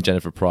Weens and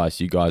Jennifer Price.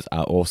 You guys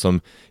are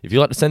awesome. If you'd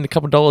like to send a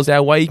couple of dollars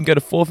our way, you can go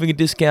to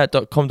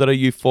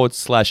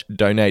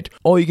fourfingerdiscount.com.au/donate,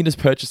 or you can just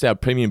purchase our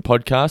premium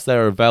podcast. They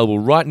are available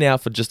right now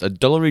for just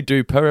 $1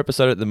 due per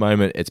episode at the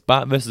moment. It's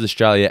Bart vs.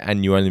 Australia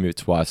and You Only Move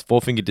Twice.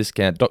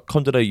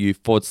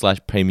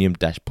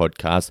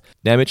 fourfingerdiscount.com.au/premium-podcast.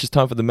 Now, Mitch, it's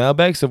time for the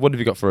mailbag. So what have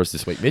you got for us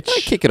this week, Mitch?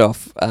 I'll kick it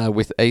off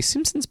with a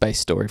Simpsons-based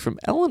story from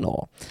Eleanor.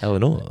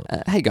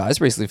 Hey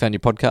guys, recently found your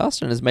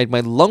podcast and has made my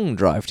long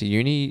drive to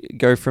uni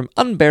go from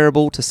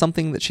unbearable to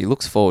something that she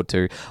looks forward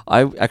to.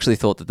 I actually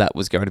thought that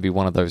was going to be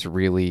one of those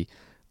really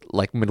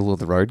like middle of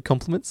the road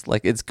compliments.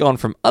 Like it's gone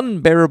from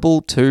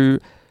unbearable to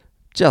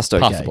just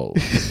okay. Possible.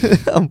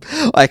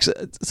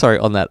 Sorry,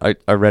 on that,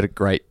 I read a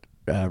great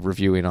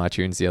review in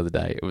iTunes the other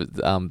day. It was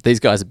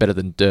these guys are better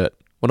than dirt.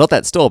 Well, not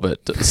that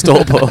store-bought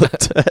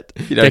dirt.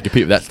 You know, can't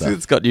compete with that stuff.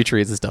 It's got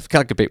nutrients and stuff.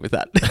 Can't compete with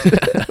that.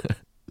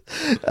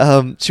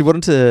 She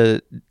wanted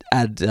to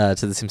add to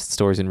the Simpsons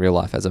stories in real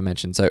life, as I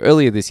mentioned. So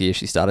earlier this year,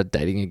 she started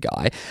dating a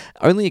guy.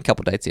 Only a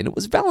couple of dates in, it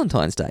was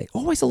Valentine's Day.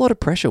 Always a lot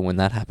of pressure when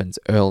that happens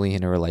early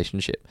in a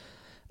relationship.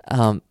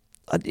 I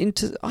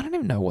don't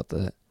even know what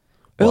the...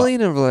 Early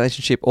in a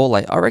relationship or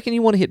late. I reckon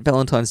you want to hit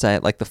Valentine's Day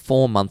at like the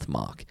 4-month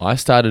mark. I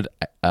started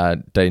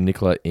dating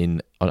Nicola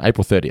on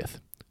April 30th.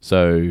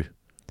 So...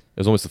 it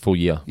was almost a full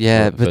year.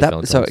 Yeah,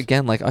 but so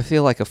again, like I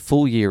feel like a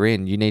full year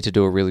in, you need to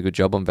do a really good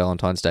job on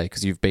Valentine's Day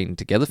because you've been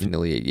together for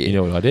nearly a year. You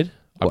know what I did?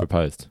 I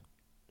proposed.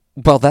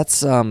 Well,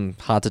 that's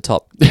hard to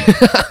top.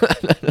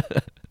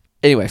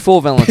 Anyway,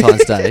 for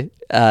Valentine's Day,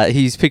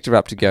 he's picked her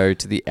up to go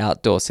to the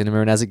outdoor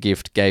cinema and as a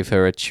gift gave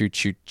her a Choo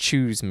Choo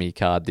Choose Me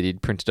card that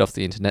he'd printed off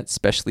the internet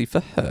specially for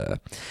her.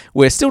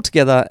 We're still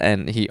together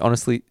and she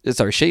honestly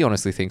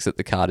thinks that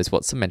the card is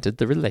what cemented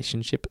the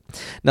relationship.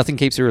 Nothing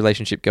keeps a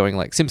relationship going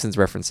like Simpsons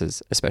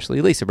references,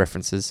 especially Lisa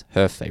references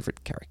her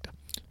favourite character.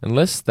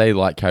 Unless they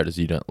like characters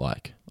you don't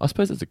like. I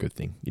suppose that's a good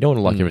thing. You don't want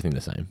to like everything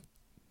the same.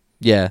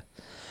 Yeah.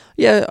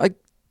 Yeah,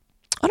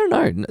 I don't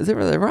know.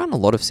 There aren't a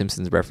lot of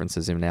Simpsons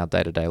references in our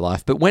day-to-day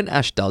life, but when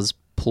Ash does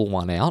pull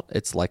one out,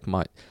 it's like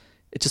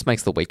it just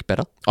makes the week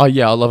better. Oh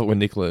yeah, I love it when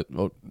Nicola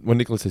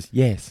says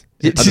yes.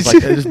 It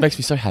just makes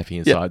me so happy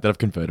inside that I've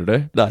converted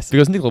her. Nice.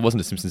 Because Nicola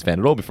wasn't a Simpsons fan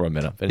at all before I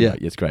met her. But anyway,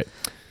 it's great.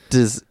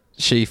 Does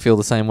she feel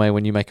the same way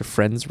when you make a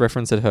Friends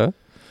reference at her?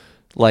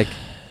 Like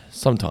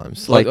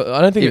sometimes. Like I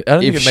don't think it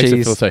makes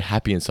her feel so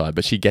happy inside,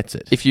 but she gets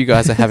it. If you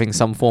guys are having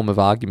some form of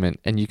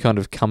argument and you kind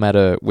of come at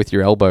her with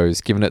your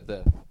elbows, giving it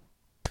the...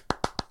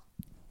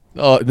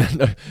 Oh,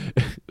 no.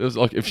 It was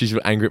like if she's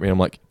angry at me, I'm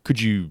like,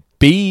 could you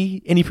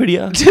be any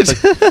prettier?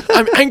 Like,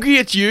 I'm angry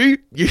at you.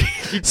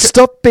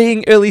 Stop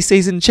being early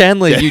season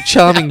Chandler, you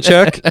charming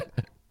jerk.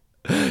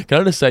 Can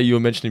I just say, you were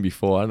mentioning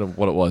before, I don't know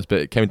what it was, but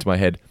it came into my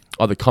head,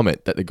 the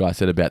comment that the guy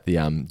said about the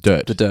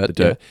dirt. The dirt.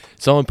 Yeah.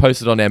 Someone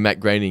posted on our Matt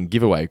Groening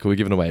giveaway, because we're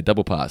giving away a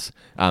double pass.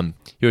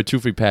 Here are 2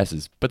 free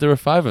passes, but there are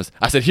 5 of us.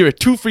 I said, here are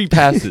 2 free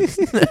passes.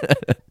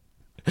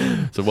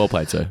 So well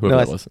played, sir, whoever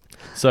that was.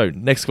 So,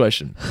 next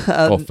question.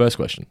 First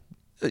question.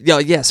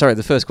 Sorry,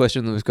 the first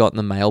question that we've got in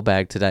the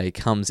mailbag today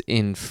comes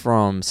in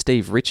from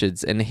Steve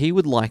Richards, and he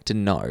would like to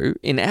know,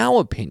 in our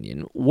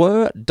opinion,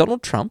 were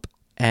Donald Trump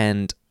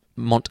and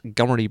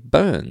Montgomery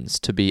Burns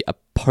to be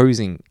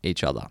opposing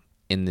each other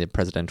in the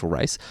presidential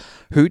race,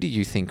 who do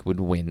you think would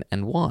win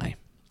and why?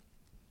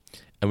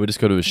 And we're just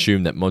got to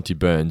assume that Monty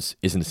Burns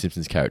isn't a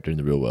Simpsons character in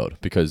the real world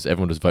because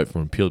everyone just vote for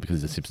him purely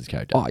because he's a Simpsons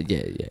character. Oh,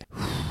 yeah.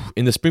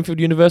 In the Springfield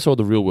universe or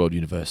the real world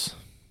universe?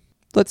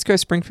 Let's go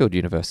Springfield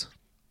universe.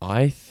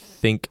 I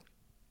think...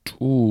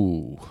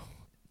 Ooh...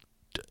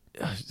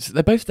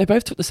 They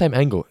both took the same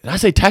angle. And I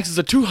say taxes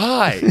are too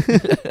high.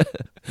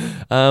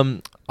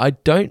 I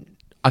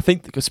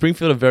think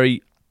Springfield are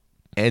very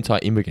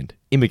anti-immigrant.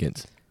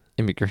 Immigrants.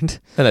 Immigrant?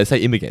 No, they say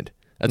immigrant.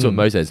 That's what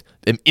Mo says.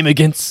 Them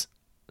immigrants.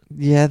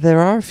 Yeah, there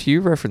are a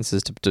few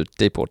references to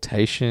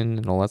deportation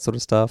and all that sort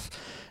of stuff.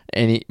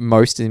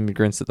 Most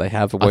immigrants that they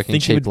have are working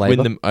cheap would labor.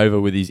 win them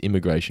over with these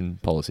immigration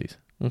policies.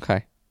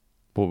 Okay.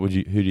 Who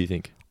do you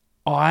think?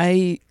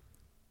 I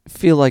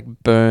feel like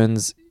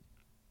Burns...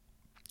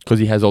 Because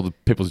he has all the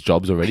people's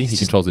jobs already. He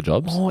controls the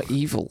jobs. More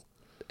evil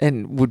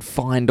and would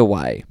find a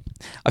way.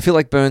 I feel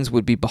like Burns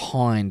would be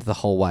behind the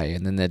whole way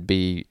and then there'd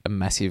be a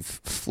massive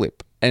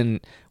flip and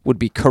would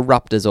be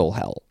corrupt as all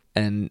hell.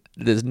 And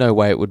there's no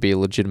way it would be a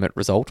legitimate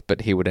result,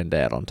 but he would end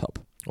out on top.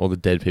 All the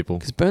dead people.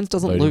 Because Burns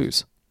doesn't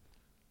lose.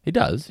 He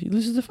does. He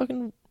loses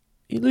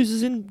He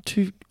loses in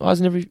two cars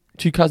in every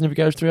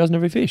garage, 3 hours in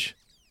every fish.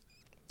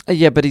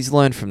 Yeah, but he's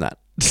learned from that.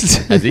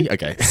 Has he?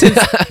 Okay.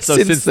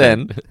 Since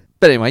then.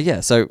 But anyway, yeah,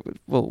 so,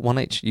 one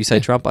each. You say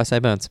Trump, I say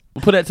Burns.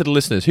 We'll put it out to the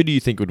listeners. Who do you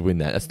think would win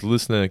that? That's the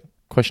listener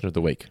question of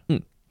the week.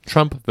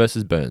 Trump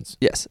versus Burns.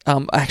 Yes.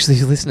 Actually,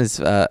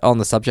 listeners, on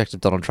the subject of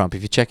Donald Trump,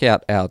 if you check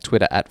out our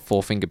Twitter at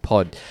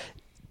FourFingerPod,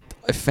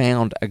 I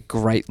found a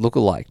great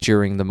lookalike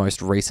during the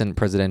most recent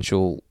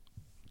presidential...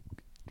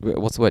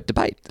 What's the word?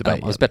 Debate. I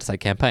was about to say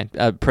campaign.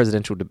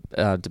 Presidential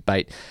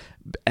debate.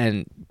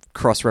 And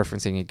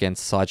cross-referencing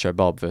against Sideshow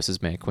Bob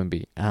versus Mayor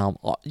Quimby.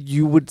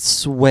 You would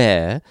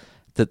swear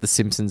that The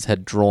Simpsons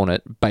had drawn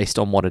it based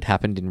on what had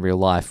happened in real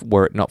life,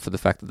 were it not for the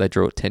fact that they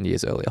drew it 10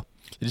 years earlier.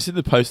 Did you see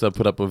the post I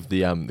put up of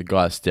the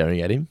guy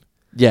staring at him?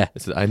 Yeah.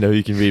 It said, I know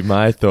you can read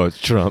my thoughts,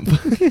 Trump.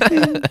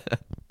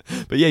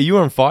 But yeah, you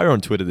were on fire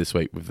on Twitter this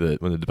week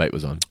when the debate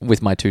was on.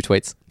 With my 2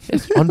 tweets.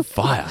 Yes, on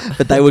fire.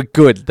 But they were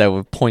good. They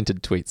were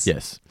pointed tweets.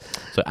 Yes.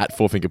 So at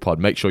FourFingerPod,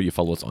 make sure you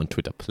follow us on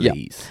Twitter,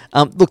 please.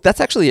 Yep. Look, that's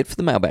actually it for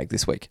the mailbag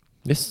this week.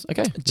 Yes,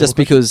 okay. Just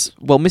because,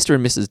 Mr.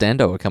 and Mrs.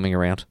 Dando are coming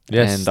around.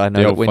 Yes, and I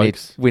know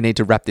that we need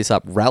to wrap this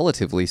up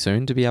relatively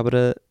soon to be able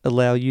to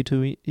allow you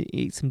to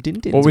eat some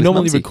din-dins. Well, we with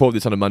normally Mumsy. record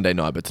this on a Monday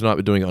night, but tonight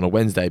we're doing it on a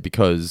Wednesday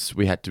because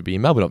we had to be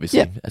in Melbourne, obviously.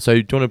 Yeah. So do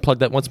you want to plug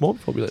that once more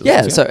before we let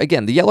Yeah, listen to so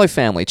again, the Yellow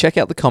Family, check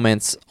out the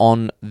comments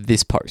on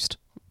this post.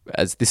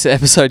 As this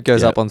episode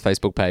goes up on the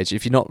Facebook page.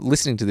 If you're not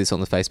listening to this on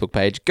the Facebook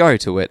page, go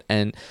to it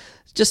and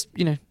just,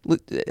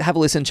 have a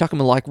listen, chuck them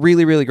a like.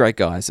 Really, really great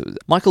guys. It was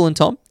Michael and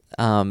Tom.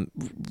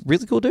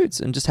 Really cool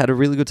dudes and just had a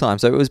really good time.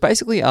 So it was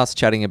basically us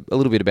chatting a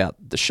little bit about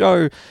the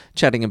show,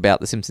 chatting about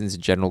The Simpsons in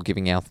general,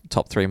 giving our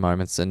top 3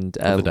 moments and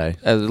of the day.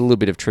 A little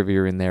bit of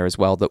trivia in there as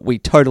well that we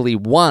totally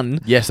won.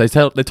 Yes, they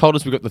told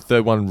us we got the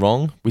third one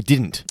wrong. We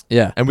didn't.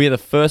 Yeah. And we are the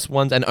first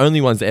ones and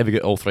only ones that ever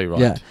get all 3 right.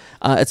 Yeah.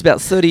 It's about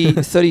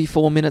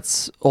 34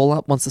 minutes all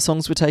up once the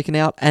songs were taken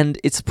out, and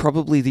it's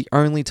probably the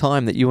only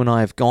time that you and I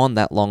have gone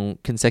that long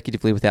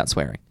consecutively without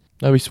swearing.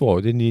 No, we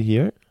swore. Didn't you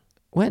hear it?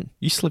 When?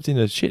 You slipped in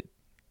a shit.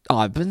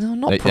 Oh, but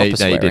not proper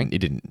swearing. You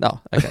didn't. No,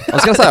 okay. I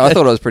was going to say, I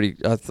thought I was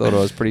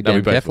pretty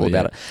damn careful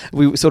about it.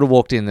 We sort of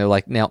walked in, they're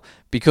like, now,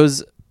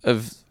 because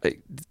of,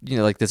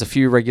 there's a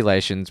few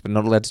regulations, we're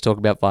not allowed to talk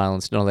about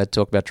violence, not allowed to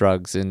talk about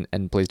drugs,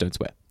 and please don't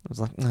swear. I was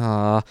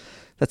like,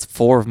 that's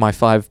 4 of my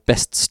 5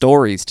 best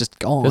stories just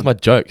gone. That's my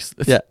jokes.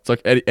 Yeah. It's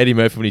like Eddie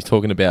Murphy when he's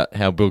talking about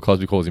how Bill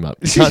Cosby calls him up.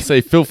 You can't say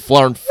Phil,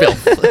 Flor, and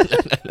filth.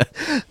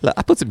 Like,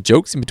 I put some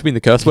jokes in between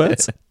the curse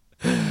words.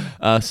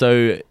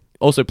 So...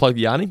 Also plug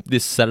the Yarny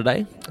this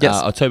Saturday,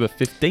 October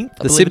 15th.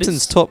 The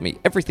Simpsons Taught Me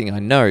Everything I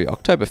Know,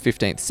 October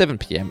 15th, 7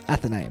 p.m.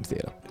 at the Nahum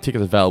Theatre.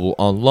 Tickets available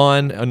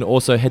online, and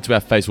also head to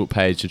our Facebook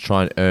page to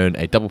try and earn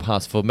a double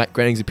pass for Matt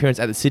Groening's appearance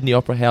at the Sydney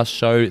Opera House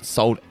show. It's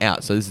sold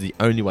out, so this is the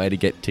only way to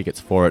get tickets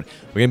for it.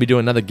 We're going to be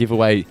doing another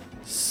giveaway,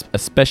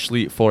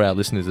 especially for our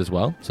listeners as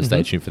well, so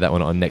stay tuned for that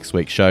one on next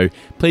week's show.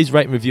 Please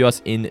rate and review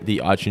us in the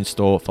iTunes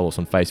store, follow us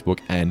on Facebook,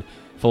 and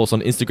follow us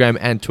on Instagram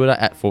and Twitter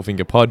at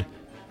FourFingerPod.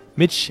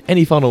 Mitch,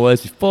 any final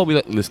words before we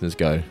let listeners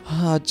go?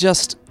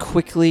 Just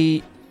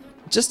quickly,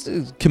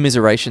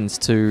 commiserations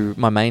to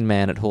my main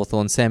man at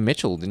Hawthorn, Sam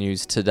Mitchell. The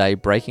news today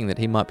breaking that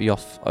he might be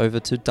off over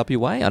to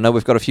WA. I know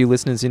we've got a few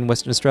listeners in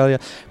Western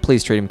Australia.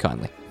 Please treat him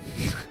kindly.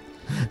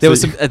 There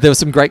was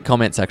some great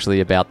comments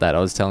actually about that. I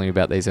was telling you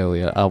about these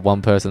earlier.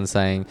 One person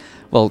saying,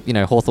 well,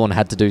 Hawthorn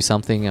had to do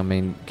something. I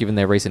mean, given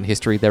their recent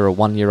history, there are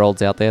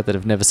 1-year-olds out there that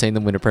have never seen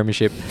them win a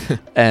premiership.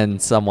 And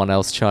someone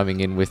else chiming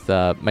in with,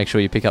 make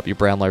sure you pick up your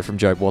Brownlow from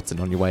Jobe Watson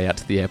on your way out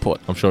to the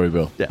airport. I'm sure we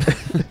will. Yeah.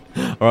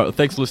 All right, well,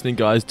 thanks for listening,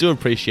 guys. Do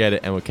appreciate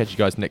it, and we'll catch you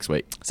guys next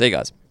week. See you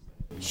guys.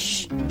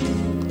 Shh.